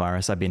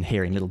coronavirus. I'd been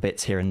hearing little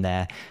bits here and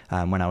there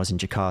when I was in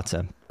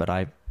Jakarta, but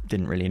I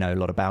didn't really know a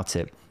lot about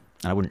it.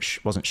 And I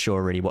wasn't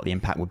sure really what the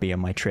impact would be on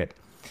my trip.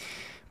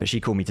 But she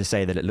called me to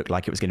say that it looked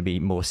like it was going to be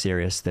more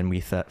serious than we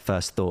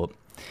first thought.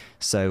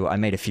 So I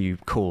made a few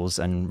calls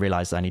and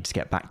realized I needed to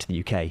get back to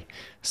the UK.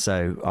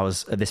 So I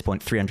was at this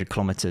point 300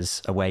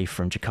 kilometers away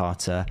from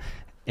Jakarta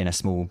in a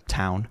small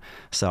town.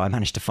 So I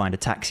managed to find a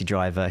taxi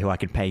driver who I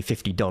could pay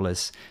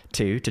 $50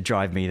 to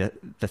drive me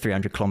the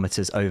 300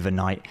 kilometers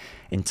overnight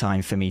in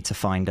time for me to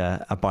find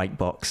a bike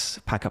box,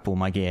 pack up all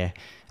my gear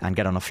and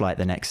get on a flight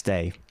the next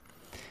day.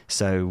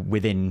 So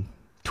within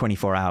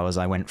 24 hours,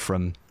 I went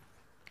from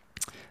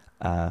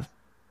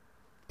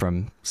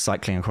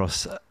cycling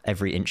across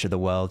every inch of the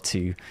world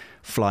to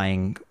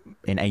flying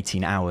in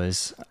 18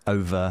 hours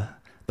over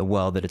the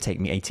world that had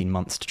taken me 18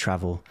 months to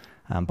travel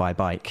by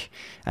bike.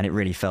 And it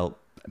really felt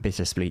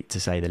bittersweet, to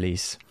say the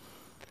least.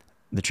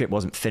 The trip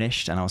wasn't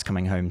finished and I was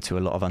coming home to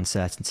a lot of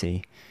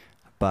uncertainty.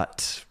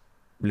 But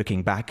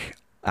looking back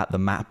at the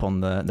map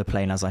on the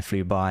plane as I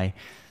flew by,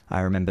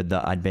 I remembered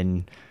that I'd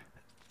been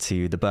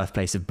to the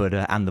birthplace of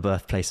Buddha and the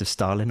birthplace of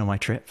Stalin on my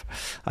trip.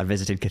 I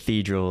visited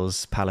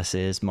cathedrals,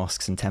 palaces,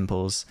 mosques and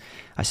temples.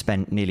 I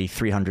spent nearly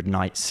 300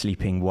 nights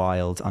sleeping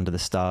wild under the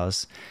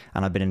stars,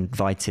 and I've been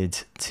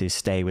invited to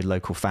stay with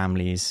local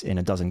families in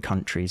a dozen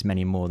countries,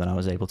 many more than I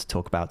was able to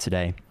talk about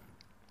today.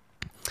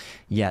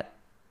 Yet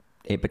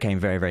it became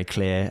very, very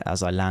clear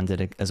as I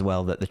landed as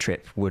well that the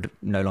trip would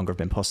no longer have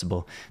been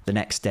possible. The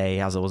next day,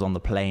 as I was on the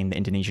plane, the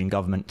Indonesian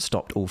government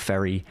stopped all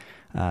ferry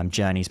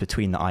journeys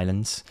between the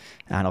islands,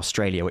 and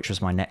Australia, which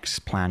was my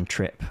next planned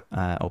trip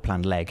or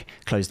planned leg,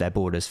 closed their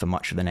borders for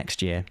much of the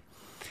next year.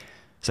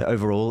 So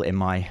overall, in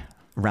my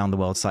round the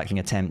world cycling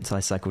attempt, I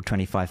cycled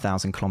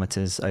 25,000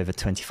 kilometers over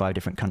 25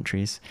 different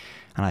countries,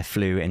 and I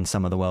flew in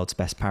some of the world's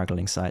best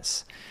paragliding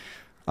sites.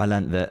 I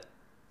learned that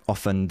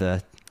often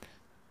the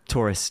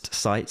tourist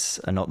sites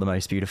are not the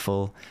most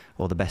beautiful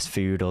or the best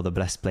food or the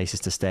best places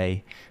to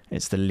stay.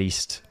 It's the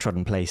least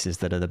trodden places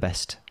that are the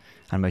best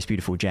and most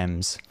beautiful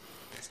gems.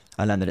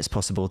 I learned that it's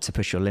possible to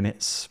push your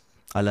limits.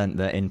 I learned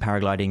that in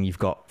paragliding, you've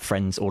got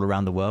friends all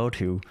around the world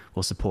who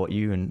will support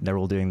you, and they're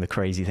all doing the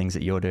crazy things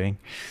that you're doing.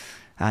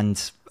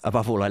 And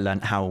above all, I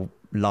learned how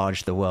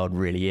large the world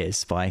really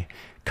is by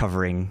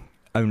covering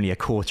only a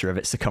quarter of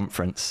its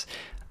circumference,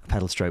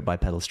 pedal stroke by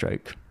pedal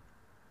stroke.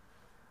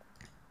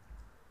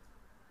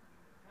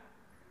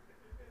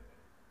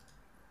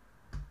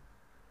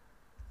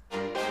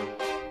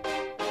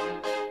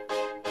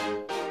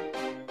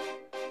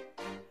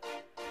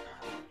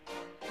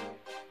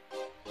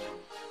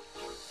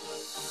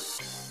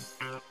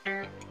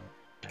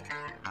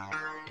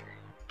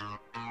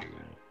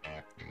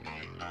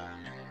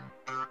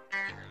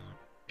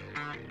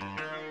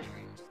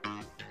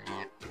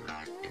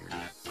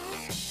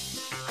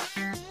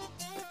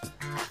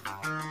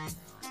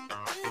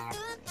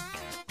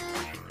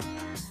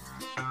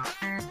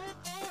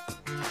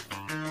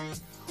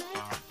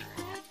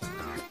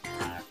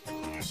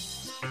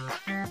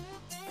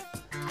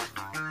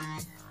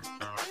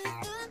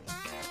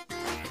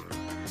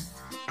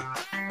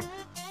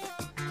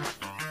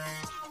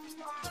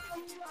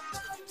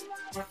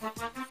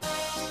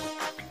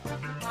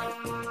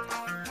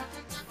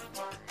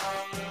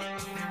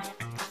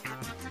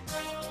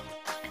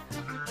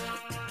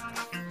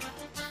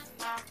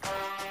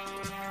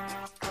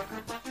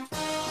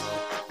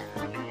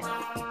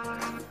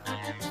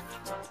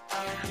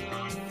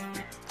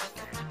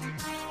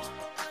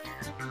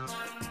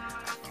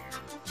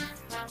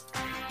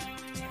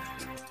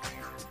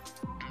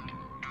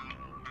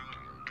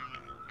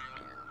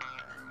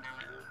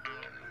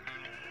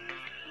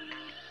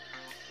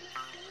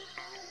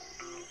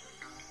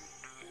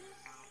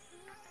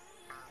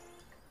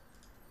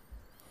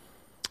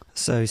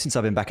 So since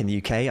I've been back in the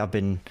UK, I've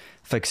been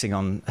focusing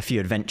on a few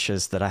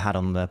adventures that I had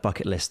on the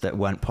bucket list that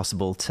weren't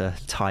possible to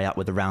tie up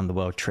with a round the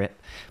world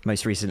trip.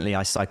 Most recently,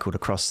 I cycled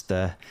across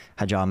the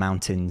Hajar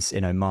Mountains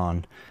in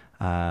Oman,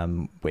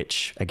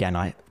 which again,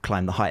 I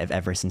climbed the height of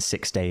Everest in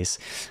 6 days,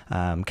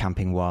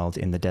 camping wild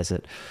in the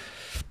desert.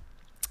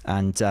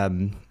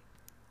 And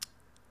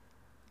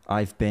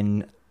I've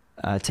been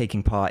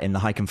taking part in the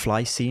hike and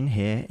fly scene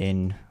here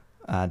in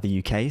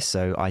the UK.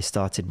 So I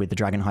started with the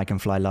Dragon Hike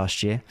and Fly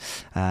last year,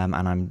 and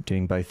I'm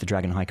doing both the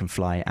Dragon Hike and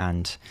Fly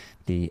and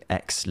the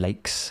X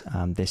Lakes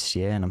this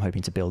year, and I'm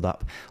hoping to build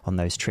up on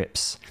those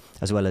trips,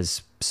 as well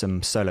as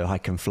some solo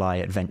hike and fly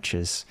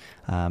adventures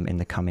in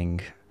the coming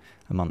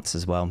months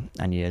as well,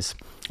 and years.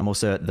 I'm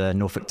also at the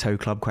Norfolk Tow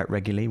Club quite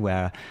regularly,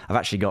 where I've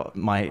actually got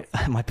my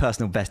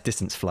personal best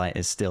distance flight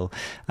is still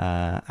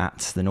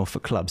at the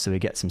Norfolk Club, so we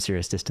get some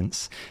serious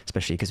distance,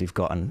 especially because we've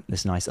got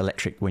this nice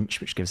electric winch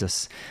which gives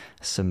us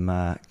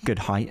some good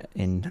height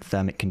in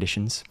thermic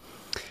conditions.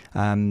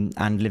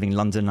 And living in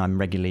London, I'm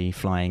regularly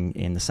flying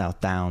in the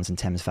South Downs and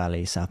Thames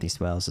Valley, South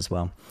East Wales as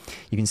well.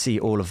 You can see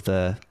all of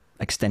the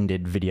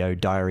extended video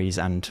diaries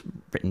and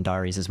written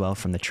diaries as well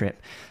from the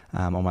trip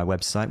on my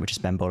website, which is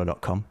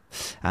benbowler.com.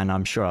 And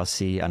I'm sure I'll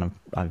see, and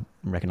I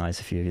recognize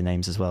a few of your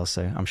names as well,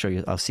 so I'm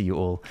sure I'll see you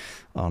all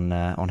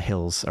on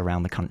hills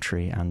around the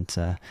country and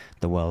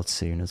the world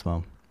soon as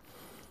well.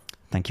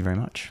 Thank you very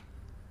much.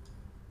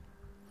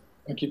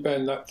 Thank you,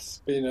 Ben. That's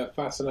been a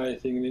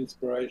fascinating and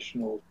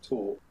inspirational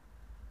talk.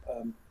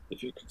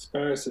 If you could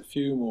spare us a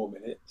few more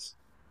minutes,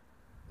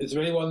 is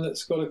there anyone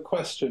that's got a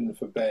question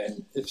for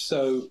Ben? If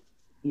so,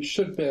 you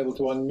should be able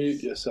to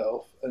unmute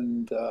yourself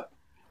and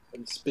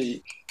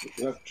speak. If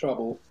you have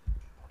trouble,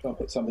 try and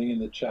put something in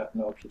the chat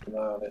and I'll keep an eye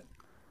on it.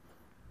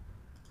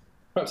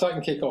 Perhaps I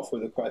can kick off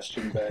with a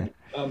question, Ben.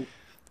 Do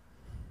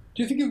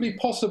you think it would be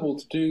possible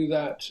to do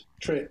that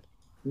trip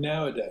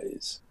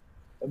nowadays?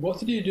 And what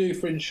did you do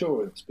for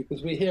insurance?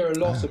 Because we hear a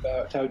lot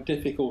about how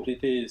difficult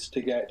it is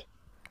to get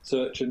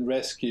search and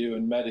rescue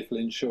and medical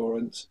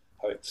insurance,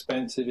 how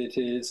expensive it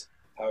is,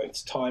 how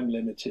it's time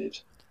limited.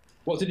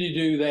 What did you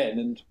do then,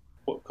 and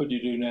what could you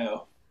do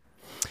now?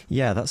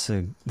 Yeah, that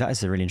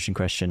is a really interesting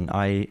question.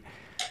 I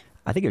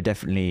think it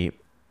definitely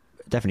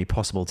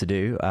possible to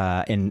do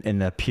in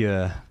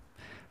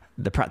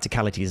the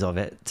practicalities of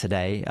it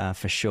today,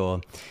 for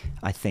sure.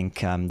 I think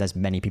there's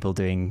many people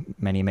doing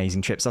many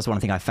amazing trips. That's one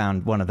thing I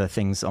found. One of the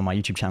things on my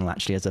YouTube channel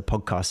actually as a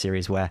podcast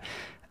series where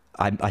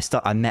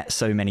I met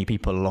so many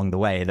people along the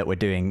way that were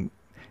doing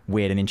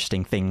weird and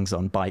interesting things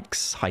on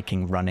bikes,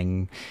 hiking,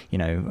 running,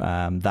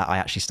 that I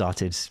actually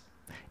started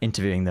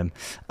interviewing them,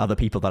 other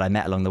people that I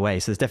met along the way.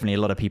 So there's definitely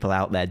a lot of people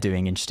out there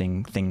doing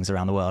interesting things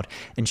around the world.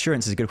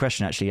 Insurance is a good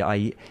question, actually.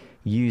 I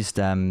used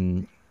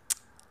the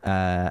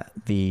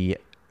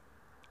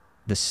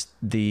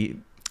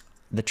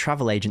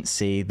travel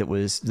agency that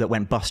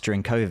went bust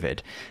during COVID.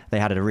 They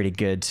had a really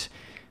good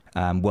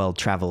world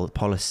travel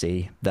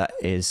policy that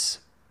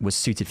was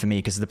suited for me,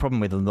 because the problem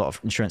with a lot of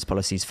insurance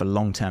policies for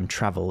long-term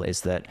travel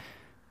is that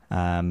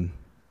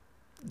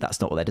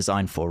that's not what they're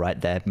designed for, right?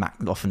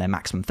 Often they're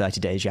maximum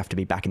 30 days. You have to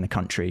be back in the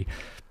country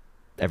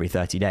every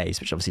 30 days,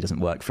 which obviously doesn't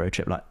work for a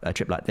trip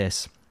like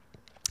this.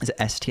 Is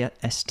it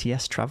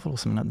STS travel or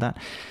something like that?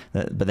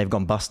 But they've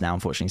gone bust now,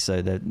 unfortunately,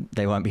 so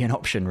they won't be an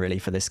option really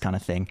for this kind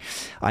of thing.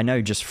 I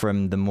know just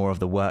from the more of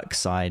the work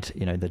side,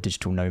 the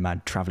digital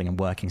nomad traveling and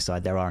working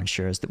side, there are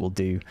insurers that will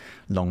do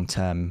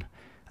long-term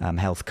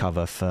health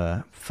cover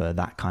for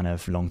that kind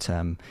of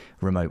long-term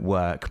remote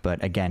work.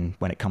 But again,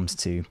 when it comes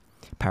to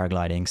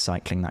paragliding,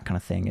 cycling, that kind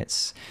of thing,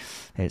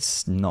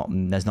 there's not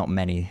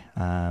many,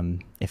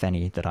 if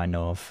any, that I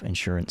know of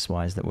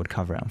insurance-wise that would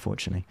cover it,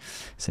 unfortunately.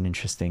 It's an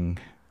interesting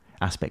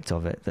aspect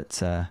of it that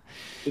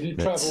did you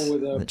travel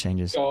with a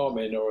changes.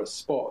 Garmin or a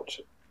Spot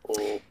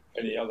or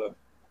any other?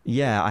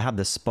 Yeah, I had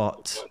the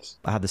Spot.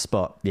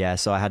 Yeah,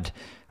 so I had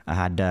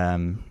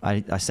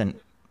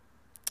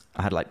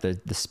like the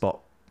Spot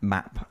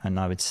map, and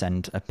I would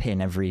send a pin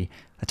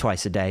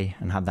twice a day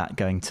and have that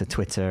going to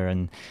Twitter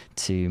and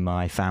to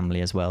my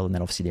family as well. And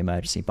then obviously the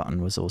emergency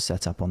button was all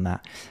set up on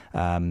that.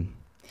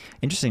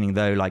 Interesting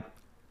though,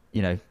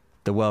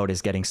 the world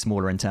is getting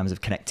smaller in terms of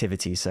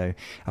connectivity. So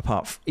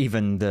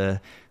even the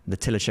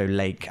Tilicho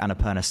Lake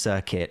Annapurna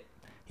circuit,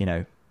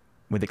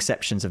 with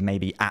exceptions of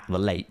maybe at the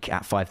lake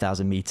at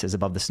 5,000 meters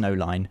above the snow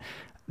line,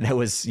 there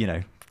was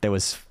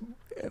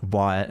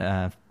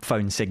wire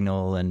phone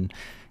signal, and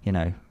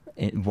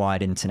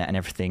wired internet and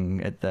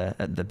everything at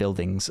the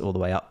buildings all the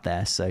way up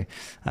there. So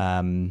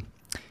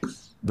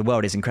the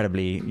world is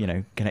incredibly,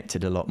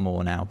 connected a lot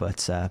more now.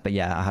 But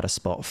yeah, I had a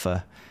spot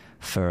for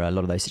a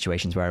lot of those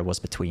situations where I was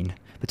between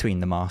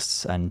the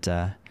masts, and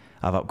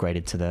I've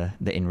upgraded to the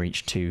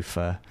InReach 2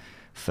 for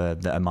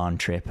the Oman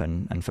trip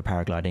and for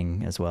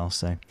paragliding as well.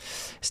 So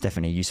it's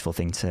definitely a useful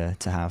thing to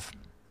have.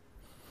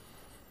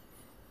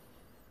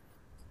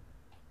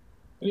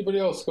 Anybody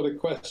else got a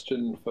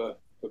question for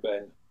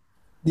Ben?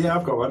 Yeah,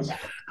 I've got one.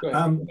 Go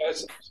ahead.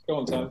 Go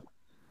on, Tom.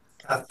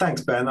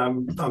 Thanks, Ben.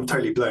 I'm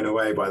totally blown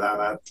away by that.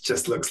 That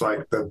just looks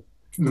like the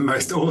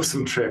most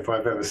awesome trip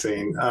I've ever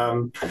seen.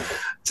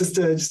 Just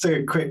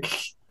a quick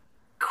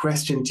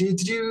question.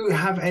 Did you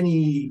have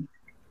any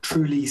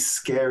truly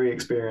scary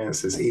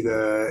experiences,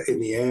 either in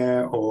the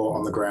air or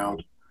on the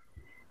ground?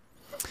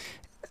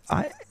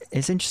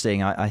 It's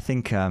interesting. I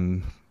think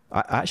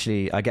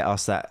I get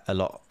asked that a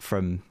lot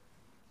from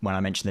when I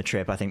mention the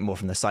trip. I think more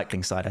from the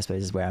cycling side, I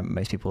suppose, is where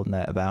most people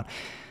know about.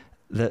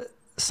 The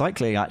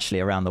cycling actually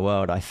around the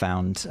world, I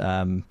found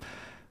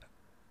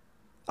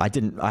I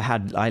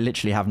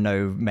literally have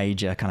no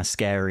major kind of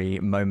scary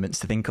moments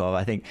to think of.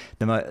 I think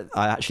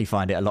I actually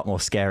find it a lot more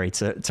scary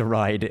to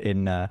ride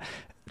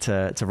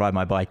to ride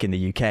my bike in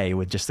the UK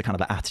with just the kind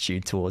of the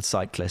attitude towards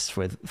cyclists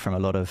from a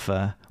lot of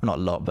not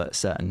a lot,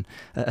 but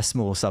a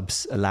small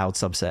loud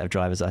subset of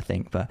drivers, I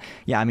think. But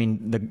yeah, I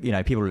mean,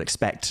 people will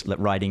expect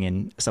riding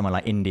in somewhere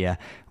like India,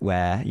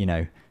 where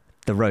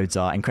the roads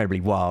are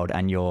incredibly wild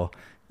and you're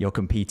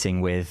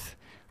competing with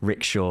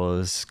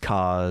rickshaws,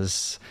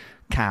 cars,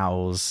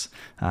 cows,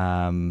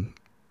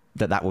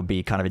 that would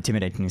be kind of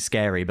intimidating and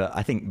scary. But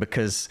I think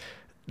because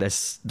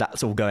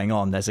that's all going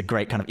on, there's a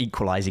great kind of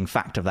equalizing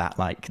fact of that.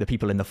 Like, the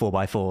people in the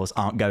 4x4s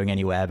aren't going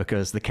anywhere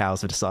because the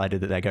cows have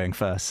decided that they're going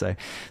first. So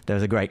there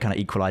was a great kind of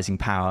equalizing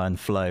power and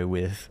flow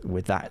with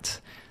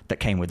that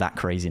came with that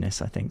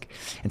craziness, I think.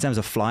 In terms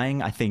of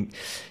flying, I think,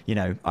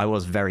 I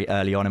was very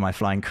early on in my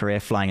flying career,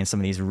 flying in some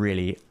of these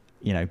really,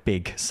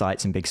 big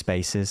sites and big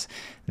spaces.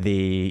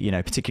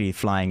 Particularly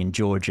flying in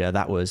Georgia,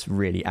 that was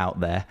really out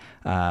there.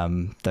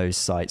 Those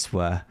sites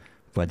were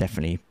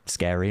definitely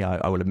scary.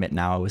 I will admit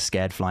now I was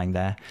scared flying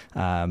there.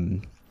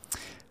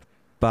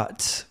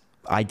 But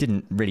I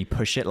didn't really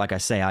push it. Like I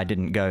say, I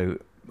didn't go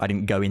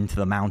into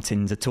the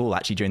mountains at all,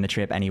 actually, during the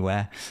trip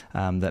anywhere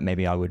that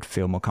maybe I would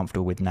feel more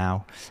comfortable with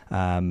now.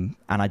 And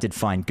I did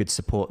find good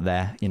support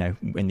there.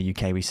 In the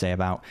UK, we say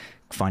about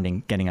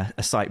getting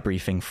a site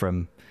briefing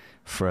from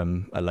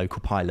a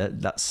local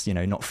pilot. That's,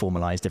 not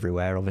formalized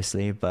everywhere,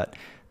 obviously, but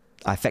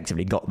I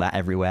effectively got that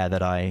everywhere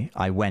that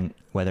I went,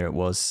 whether it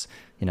was,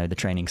 the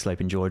training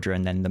slope in Georgia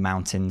and then the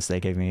mountains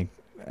they gave me,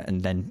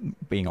 and then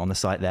being on the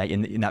site there.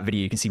 In that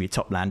video, you can see me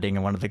top landing,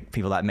 and one of the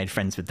people that I made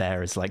friends with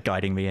there is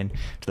guiding me in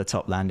to the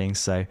top landing.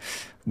 So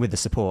with the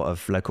support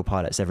of local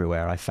pilots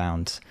everywhere, I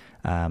found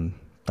that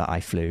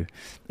I flew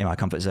in my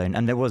comfort zone.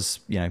 And there was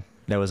a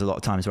lot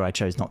of times where I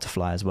chose not to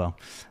fly as well.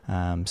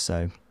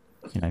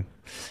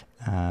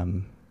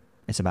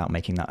 It's about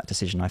making that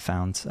decision, I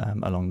found,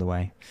 along the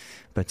way.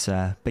 But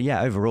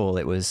yeah, overall,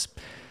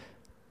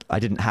 I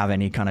didn't have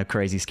any kind of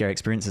crazy scary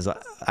experiences.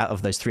 Out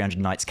of those 300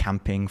 nights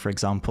camping, for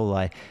example,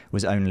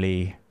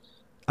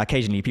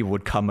 occasionally people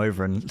would come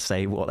over and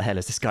say, what the hell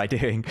is this guy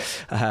doing?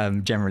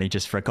 Generally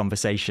just for a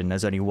conversation.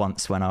 There's only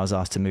once when I was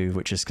asked to move,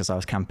 which is because I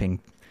was camping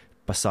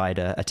beside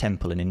a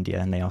temple in India,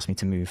 and they asked me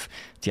to move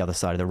to the other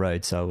side of the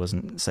road so I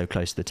wasn't so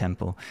close to the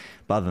temple.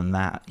 But other than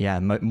that,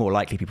 yeah, more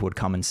likely people would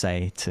come and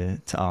say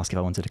to ask if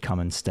I wanted to come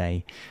and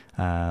stay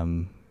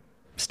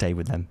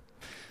with them.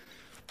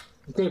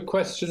 I've got a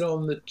question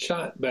on the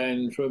chat,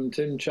 Ben, from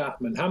Tim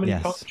Chapman. How many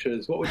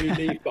punctures? What would you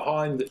leave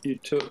behind that you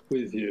took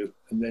with you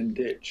and then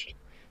ditched?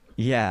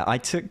 Yeah,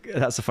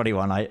 that's a funny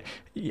one. I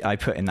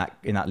put in that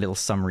little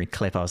summary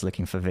clip. I was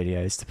looking for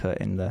videos to put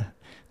in the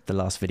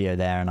last video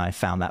there, and I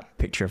found that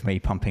picture of me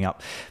pumping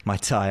up my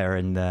tire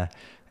in the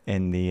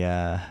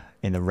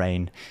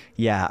rain.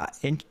 Yeah,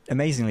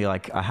 amazingly,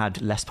 I had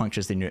less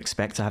punctures than you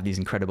expect. I have these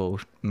incredible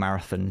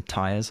marathon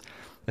tires.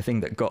 The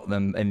thing that got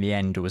them in the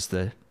end was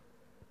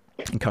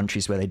in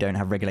countries where they don't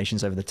have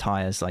regulations over the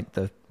tires,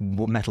 the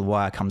metal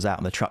wire comes out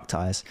of the truck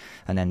tires,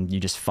 and then you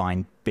just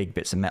find big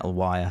bits of metal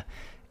wire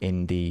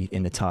in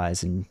the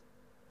tires, and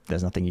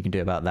there's nothing you can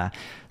do about that.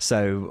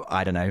 So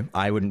I don't know,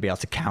 I wouldn't be able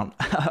to count.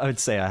 I would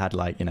say I had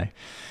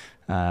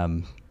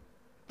I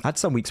had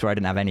some weeks where I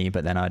didn't have any,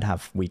 but then I'd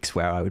have weeks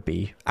where I would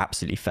be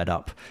absolutely fed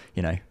up,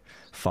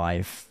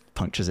 5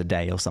 punctures a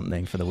day or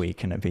something for the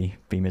week, and it'd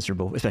be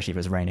miserable, especially if it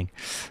was raining.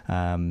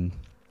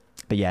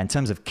 But yeah, in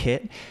terms of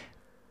kit,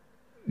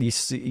 you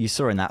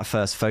saw in that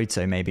first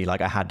photo, maybe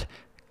I had,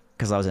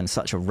 because I was in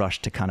such a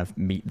rush to kind of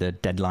meet the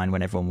deadline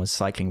when everyone was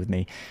cycling with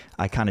me,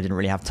 I kind of didn't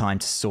really have time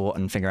to sort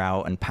and figure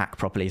out and pack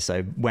properly.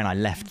 So when I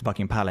left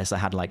Buckingham Palace, I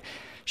had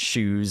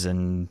shoes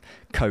and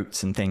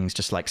coats and things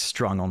just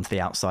strung onto the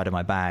outside of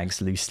my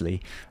bags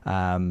loosely.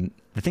 The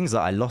things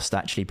that I lost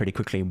actually pretty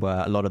quickly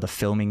were a lot of the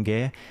filming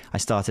gear. I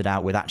started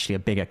out with actually a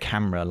bigger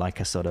camera,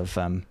 a sort of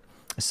a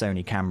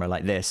Sony camera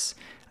like this,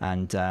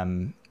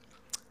 and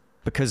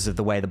because of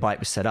the way the bike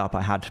was set up,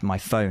 I had my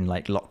phone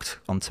like locked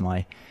onto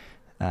my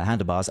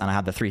handlebars, and I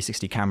had the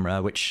 360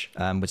 camera, which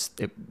was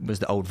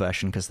the old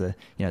version, because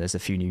there's a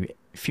few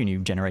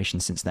new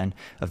generations since then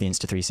of the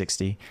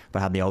Insta360, but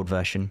I had the old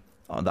version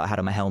that I had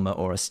on my helmet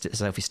or a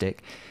selfie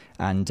stick,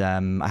 and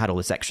I had all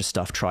this extra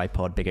stuff,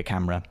 tripod, bigger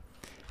camera,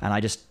 and I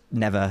just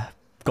never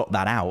got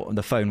that out.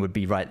 The phone would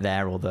be right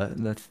there, or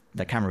the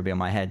camera would be on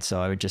my head,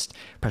 so I would just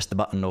press the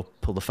button or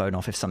pull the phone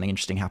off if something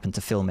interesting happened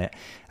to film it.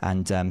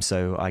 And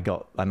so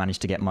I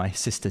managed to get my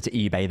sister to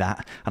eBay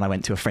that, and I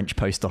went to a French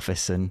post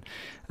office and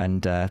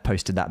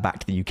posted that back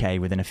to the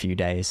UK within a few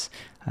days,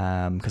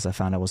 because I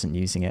found I wasn't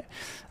using it.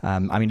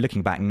 I mean,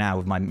 looking back now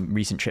with my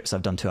recent trips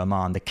I've done to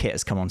Oman, the kit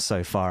has come on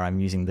so far.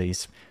 I'm using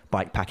these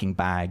bike packing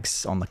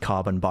bags on the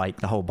carbon bike.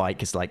 The whole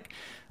bike is like,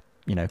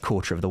 a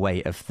quarter of the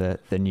weight of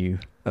the new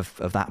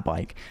of that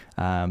bike.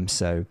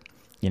 So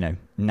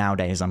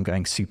nowadays I'm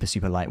going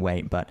super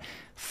lightweight, but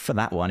for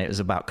that one it was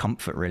about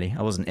comfort, really.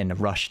 I wasn't in a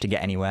rush to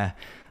get anywhere.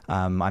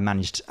 I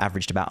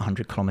averaged about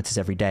 100 kilometers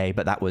every day,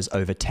 but that was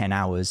over 10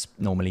 hours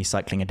normally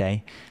cycling a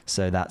day.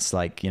 So that's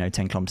like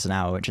 10 kilometers an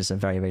hour, which is a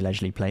very, very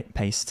leisurely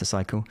pace to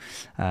cycle.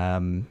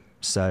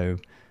 So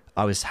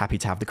I was happy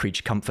to have the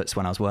creature comforts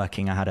when I was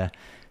working. I had a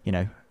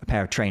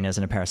pair of trainers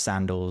and a pair of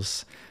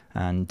sandals,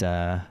 and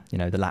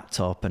the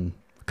laptop and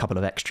a couple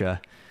of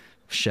extra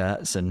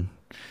shirts and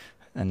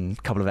a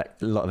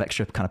lot of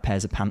extra kind of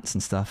pairs of pants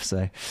and stuff.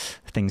 So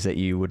things that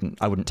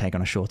I wouldn't take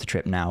on a shorter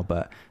trip now,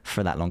 but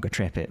for that longer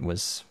trip, it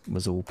was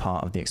all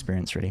part of the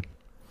experience, really.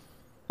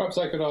 Perhaps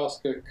I could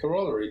ask a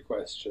corollary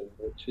question,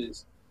 which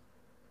is,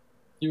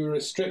 you were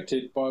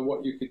restricted by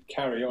what you could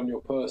carry on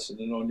your person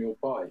and on your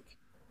bike.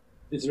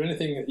 Is there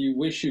anything that you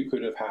wish you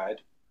could have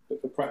had,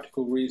 but for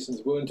practical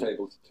reasons weren't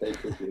able to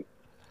take with you?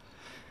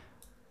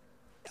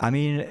 I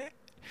mean,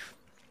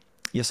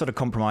 you're sort of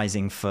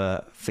compromising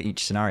for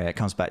each scenario. It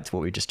comes back to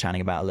what we were just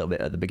chatting about a little bit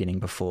at the beginning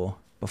before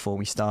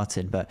we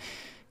started, but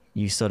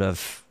you sort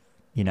of,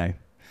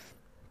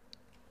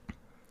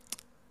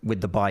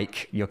 with the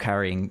bike, you're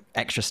carrying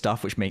extra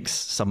stuff, which makes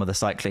some of the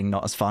cycling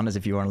not as fun as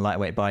if you were on a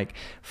lightweight bike.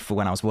 For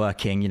when I was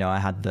working, I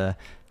had the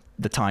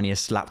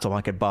tiniest laptop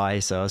I could buy,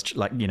 so I was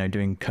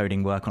doing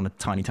coding work on a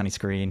tiny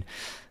screen.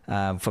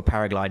 For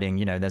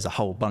paragliding, there's a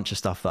whole bunch of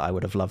stuff that I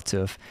would have loved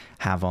to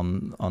have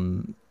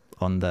on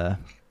the,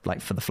 like,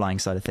 for the flying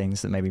side of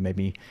things, that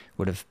maybe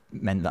would have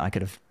meant that I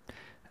could have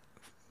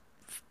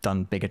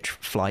done bigger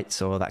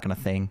flights or that kind of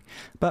thing.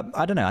 But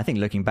I don't know, I think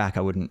looking back,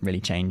 I wouldn't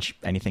really change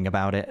anything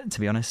about it,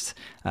 to be honest.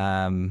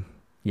 I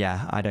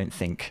don't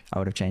think I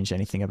would have changed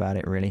anything about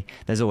it, really.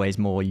 There's always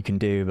more you can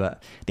do, but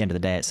at the end of the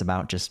day, it's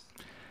about just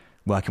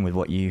working with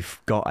what you've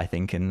got, I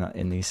think,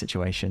 in these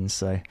situations.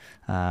 So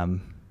I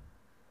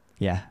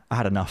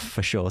had enough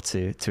for sure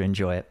to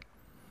enjoy it.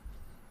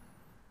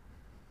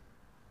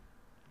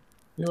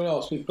 Anyone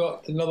else? We've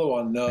got another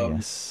one.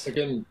 Yes.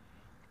 Again,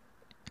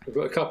 we've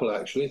got a couple,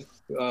 actually.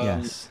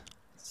 Yes.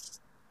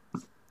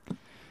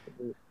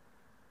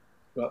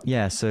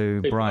 Yeah, so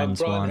Brian's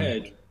Brian one.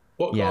 Hedge.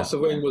 What class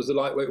of wing was the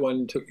lightweight one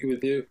you took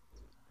with you?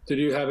 Did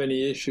you have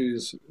any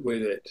issues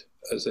with it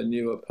as a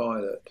newer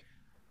pilot?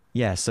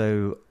 Yeah,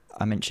 so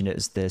I mentioned it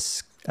as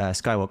this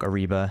Skywalk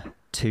Ariba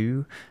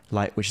 2,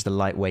 which is the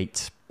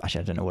lightweight.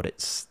 Actually, I don't know what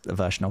it's a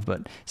version of,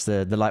 but it's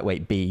the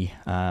lightweight B,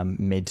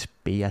 mid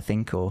B, I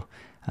think, or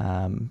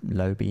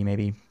low B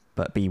maybe,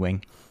 but B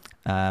wing.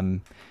 I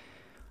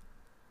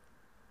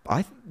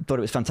thought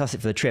it was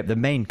fantastic for the trip. The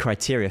main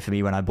criteria for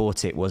me when I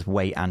bought it was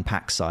weight and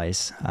pack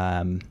size.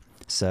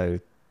 So,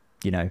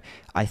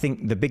 I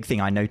think the big thing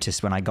I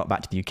noticed when I got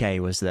back to the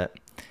UK was that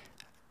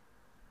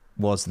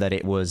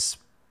it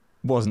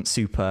wasn't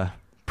super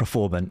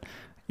performant.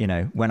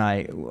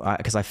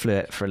 Because I flew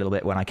it for a little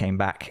bit when I came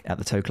back at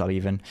the tow club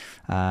even,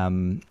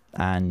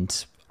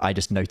 and I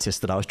just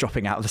noticed that I was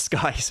dropping out of the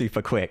sky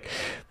super quick.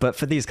 But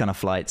for these kind of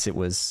flights, it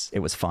was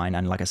fine.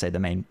 And like I say, the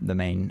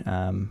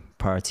main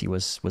priority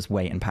was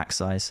weight and pack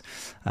size.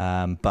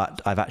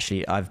 But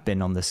I've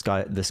been on the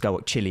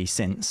Skywalk Chile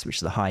since, which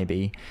is the high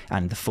B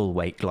and the full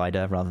weight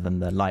glider rather than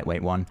the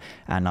lightweight one,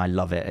 and I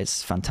love it.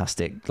 It's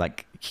fantastic,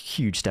 like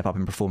huge step up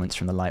in performance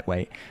from the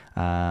lightweight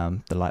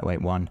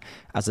one.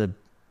 As a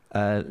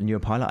newer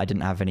pilot, I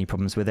didn't have any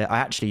problems with it.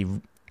 I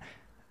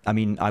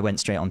went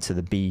straight onto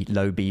the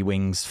low B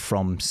wings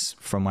from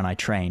when I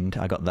trained.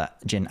 I got that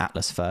Gin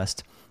Atlas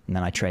first, and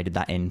then I traded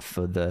that in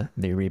for the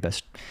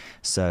Ariba.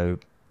 So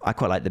I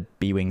quite like the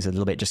B wings a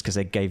little bit, just because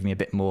they gave me a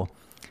bit more,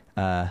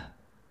 a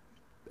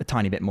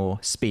tiny bit more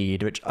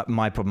speed. Which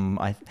my problem,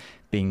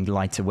 being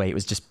lighter weight,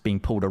 was just being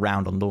pulled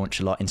around on launch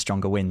a lot in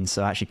stronger winds.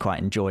 So I actually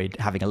quite enjoyed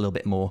having a little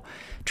bit more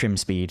trim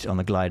speed on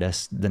the glider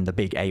than the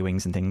big A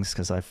wings and things,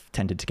 because I've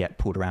tended to get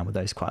pulled around with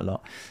those quite a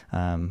lot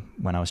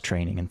when I was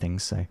training and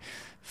things. So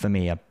for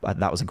me,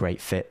 that was a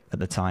great fit at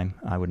the time.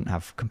 I wouldn't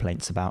have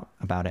complaints about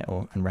it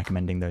and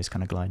recommending those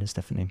kind of gliders,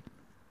 definitely.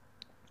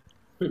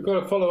 We've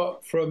got a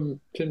follow-up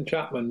from Tim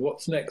Chapman.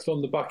 What's next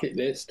on the bucket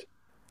list?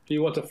 Do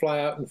you want to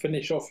fly out and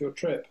finish off your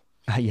trip?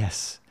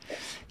 Yes.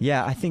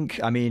 Yeah, I think,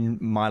 I mean,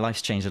 my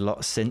life's changed a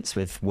lot since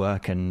with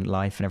work and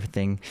life and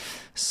everything.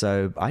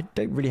 So I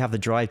don't really have the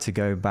drive to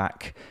go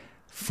back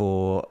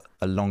for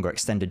a longer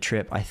extended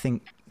trip. I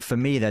think for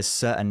me, there's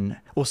certain,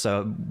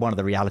 also one of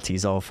the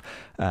realities of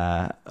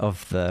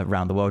the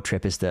round the world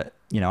trip is that,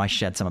 I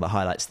shared some of the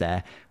highlights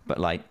there, but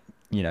like,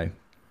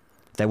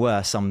 there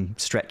were some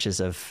stretches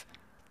of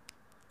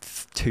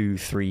 2,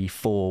 3,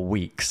 4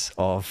 weeks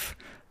of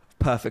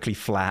perfectly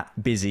flat,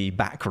 busy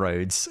back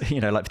roads,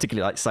 like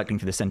particularly like cycling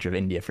through the center of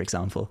India, for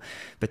example,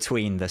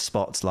 between the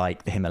spots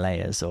like the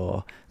Himalayas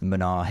or the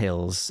Munnar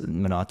Hills,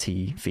 Munnar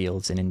tea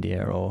fields in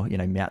India, or,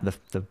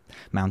 the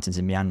mountains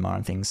in Myanmar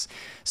and things.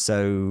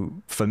 So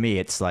for me,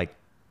 it's like,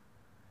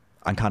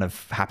 I'm kind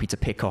of happy to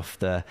pick off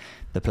the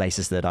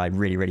places that I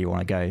really, really want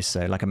to go.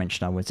 So like I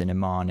mentioned, I was in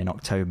Oman in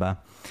October.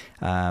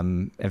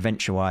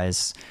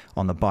 Adventure-wise,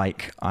 on the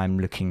bike, I'm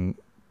looking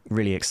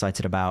really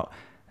excited about,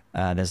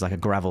 there's like a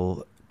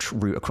gravel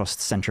route across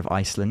the center of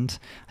Iceland.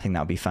 I think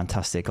that would be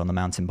fantastic on the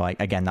mountain bike.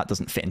 Again, that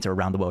doesn't fit into a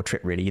round the world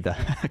trip really either,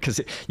 because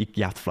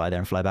you have to fly there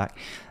and fly back.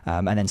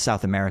 And then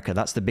South America,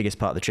 that's the biggest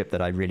part of the trip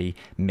that I really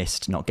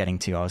missed not getting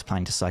to. I was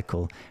planning to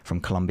cycle from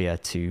Colombia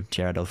to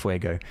Tierra del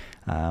Fuego.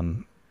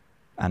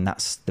 And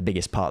that's the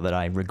biggest part that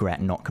I regret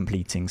not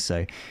completing.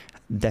 So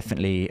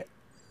definitely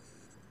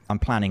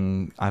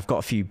I've got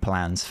a few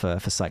plans for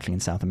cycling in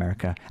South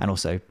America, and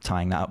also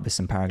tying that up with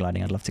some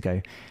paragliding. I'd love to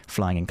go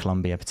flying in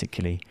Colombia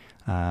particularly.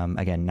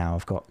 Again, now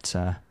I've got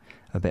a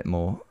bit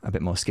more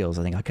skills.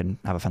 I think I can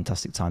have a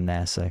fantastic time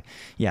there. So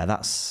yeah,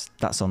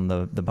 that's on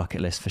the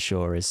bucket list for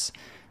sure, is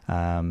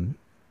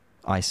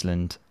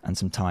Iceland, and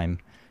some time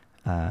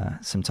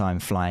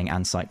flying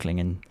and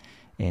cycling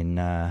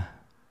in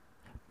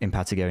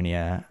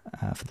Patagonia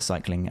for the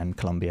cycling, and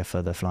Colombia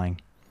for the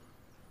flying.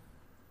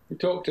 We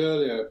talked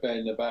earlier,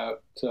 Ben,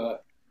 about the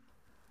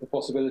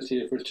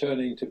possibility of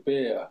returning to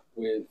beer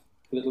with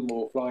a little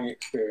more flying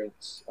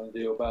experience under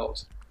your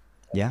belt.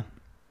 Yeah.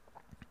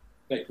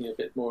 Making a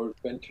bit more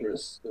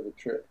adventurous of a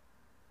trip.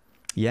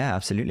 Yeah,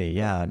 absolutely.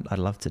 Yeah, I'd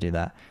love to do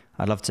that.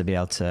 I'd love to be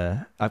able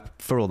to,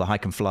 for all the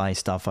hike and fly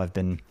stuff, I've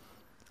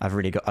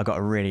got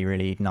a really,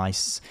 really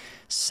nice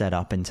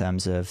setup in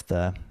terms of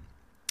the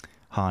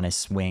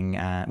harness, wing,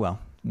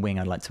 wing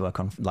I'd like to work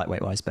on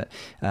lightweight wise,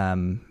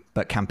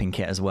 but camping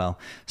kit as well.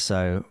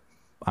 So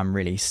I'm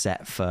really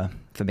set for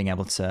being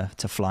able to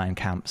fly and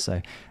camp.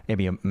 So it'd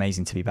be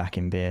amazing to be back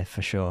in beer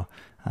for sure.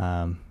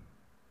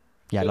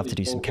 Yeah, I'd love to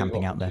do some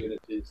camping out there.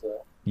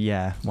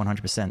 Yeah,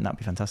 100%. That'd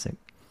be fantastic.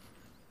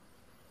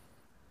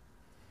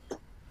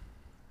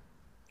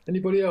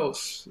 Anybody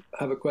else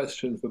have a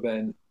question for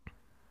Ben?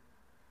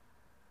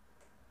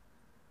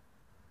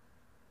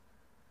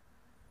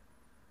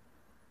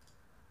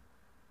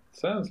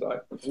 Sounds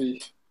like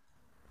we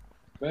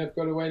may have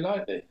got away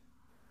lightly.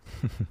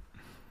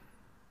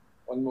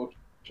 One more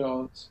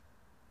chance.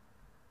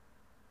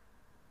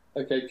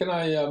 Okay, can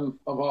I, on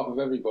behalf of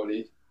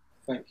everybody,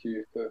 thank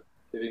you for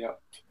giving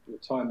up your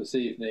time this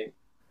evening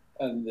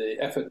and the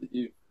effort that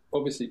you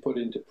obviously put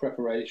into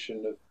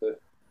preparation of the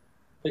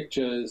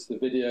pictures, the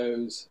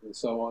videos, and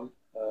so on.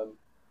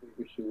 We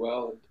wish you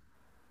well and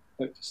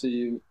hope to see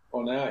you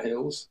on our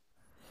hills.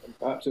 And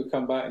perhaps you'll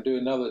come back and do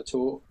another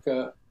talk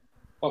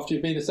after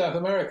you've been to South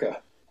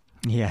America.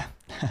 Yeah,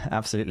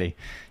 absolutely.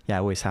 Yeah,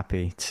 always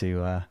happy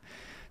to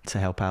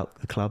help out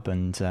the club,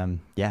 and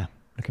yeah,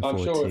 looking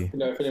forward to. I'm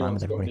sure if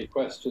anyone's got any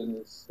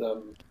questions,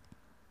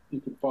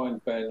 you can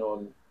find Ben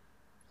on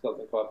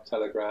Southern Club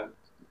Telegram,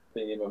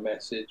 ping him a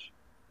message.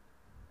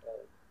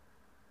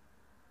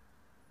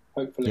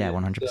 Hopefully, yeah,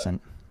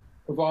 100%.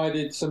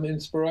 Provided some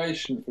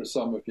inspiration for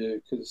some of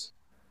you, because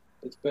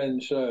as Ben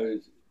shows,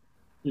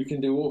 you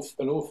can do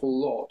an awful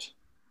lot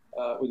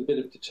with a bit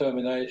of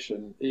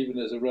determination, even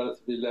as a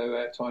relatively low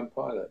airtime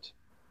pilot.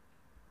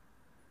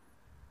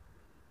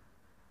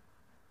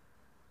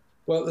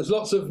 Well, there's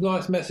lots of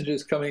nice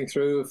messages coming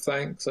through of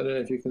thanks. I don't know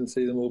if you can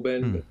see them all,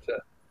 Ben,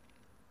 but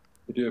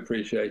we do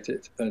appreciate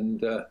it.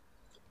 And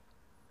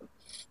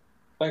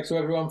thanks to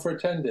everyone for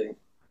attending.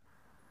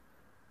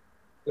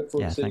 Look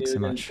forward to seeing you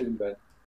again soon, Ben.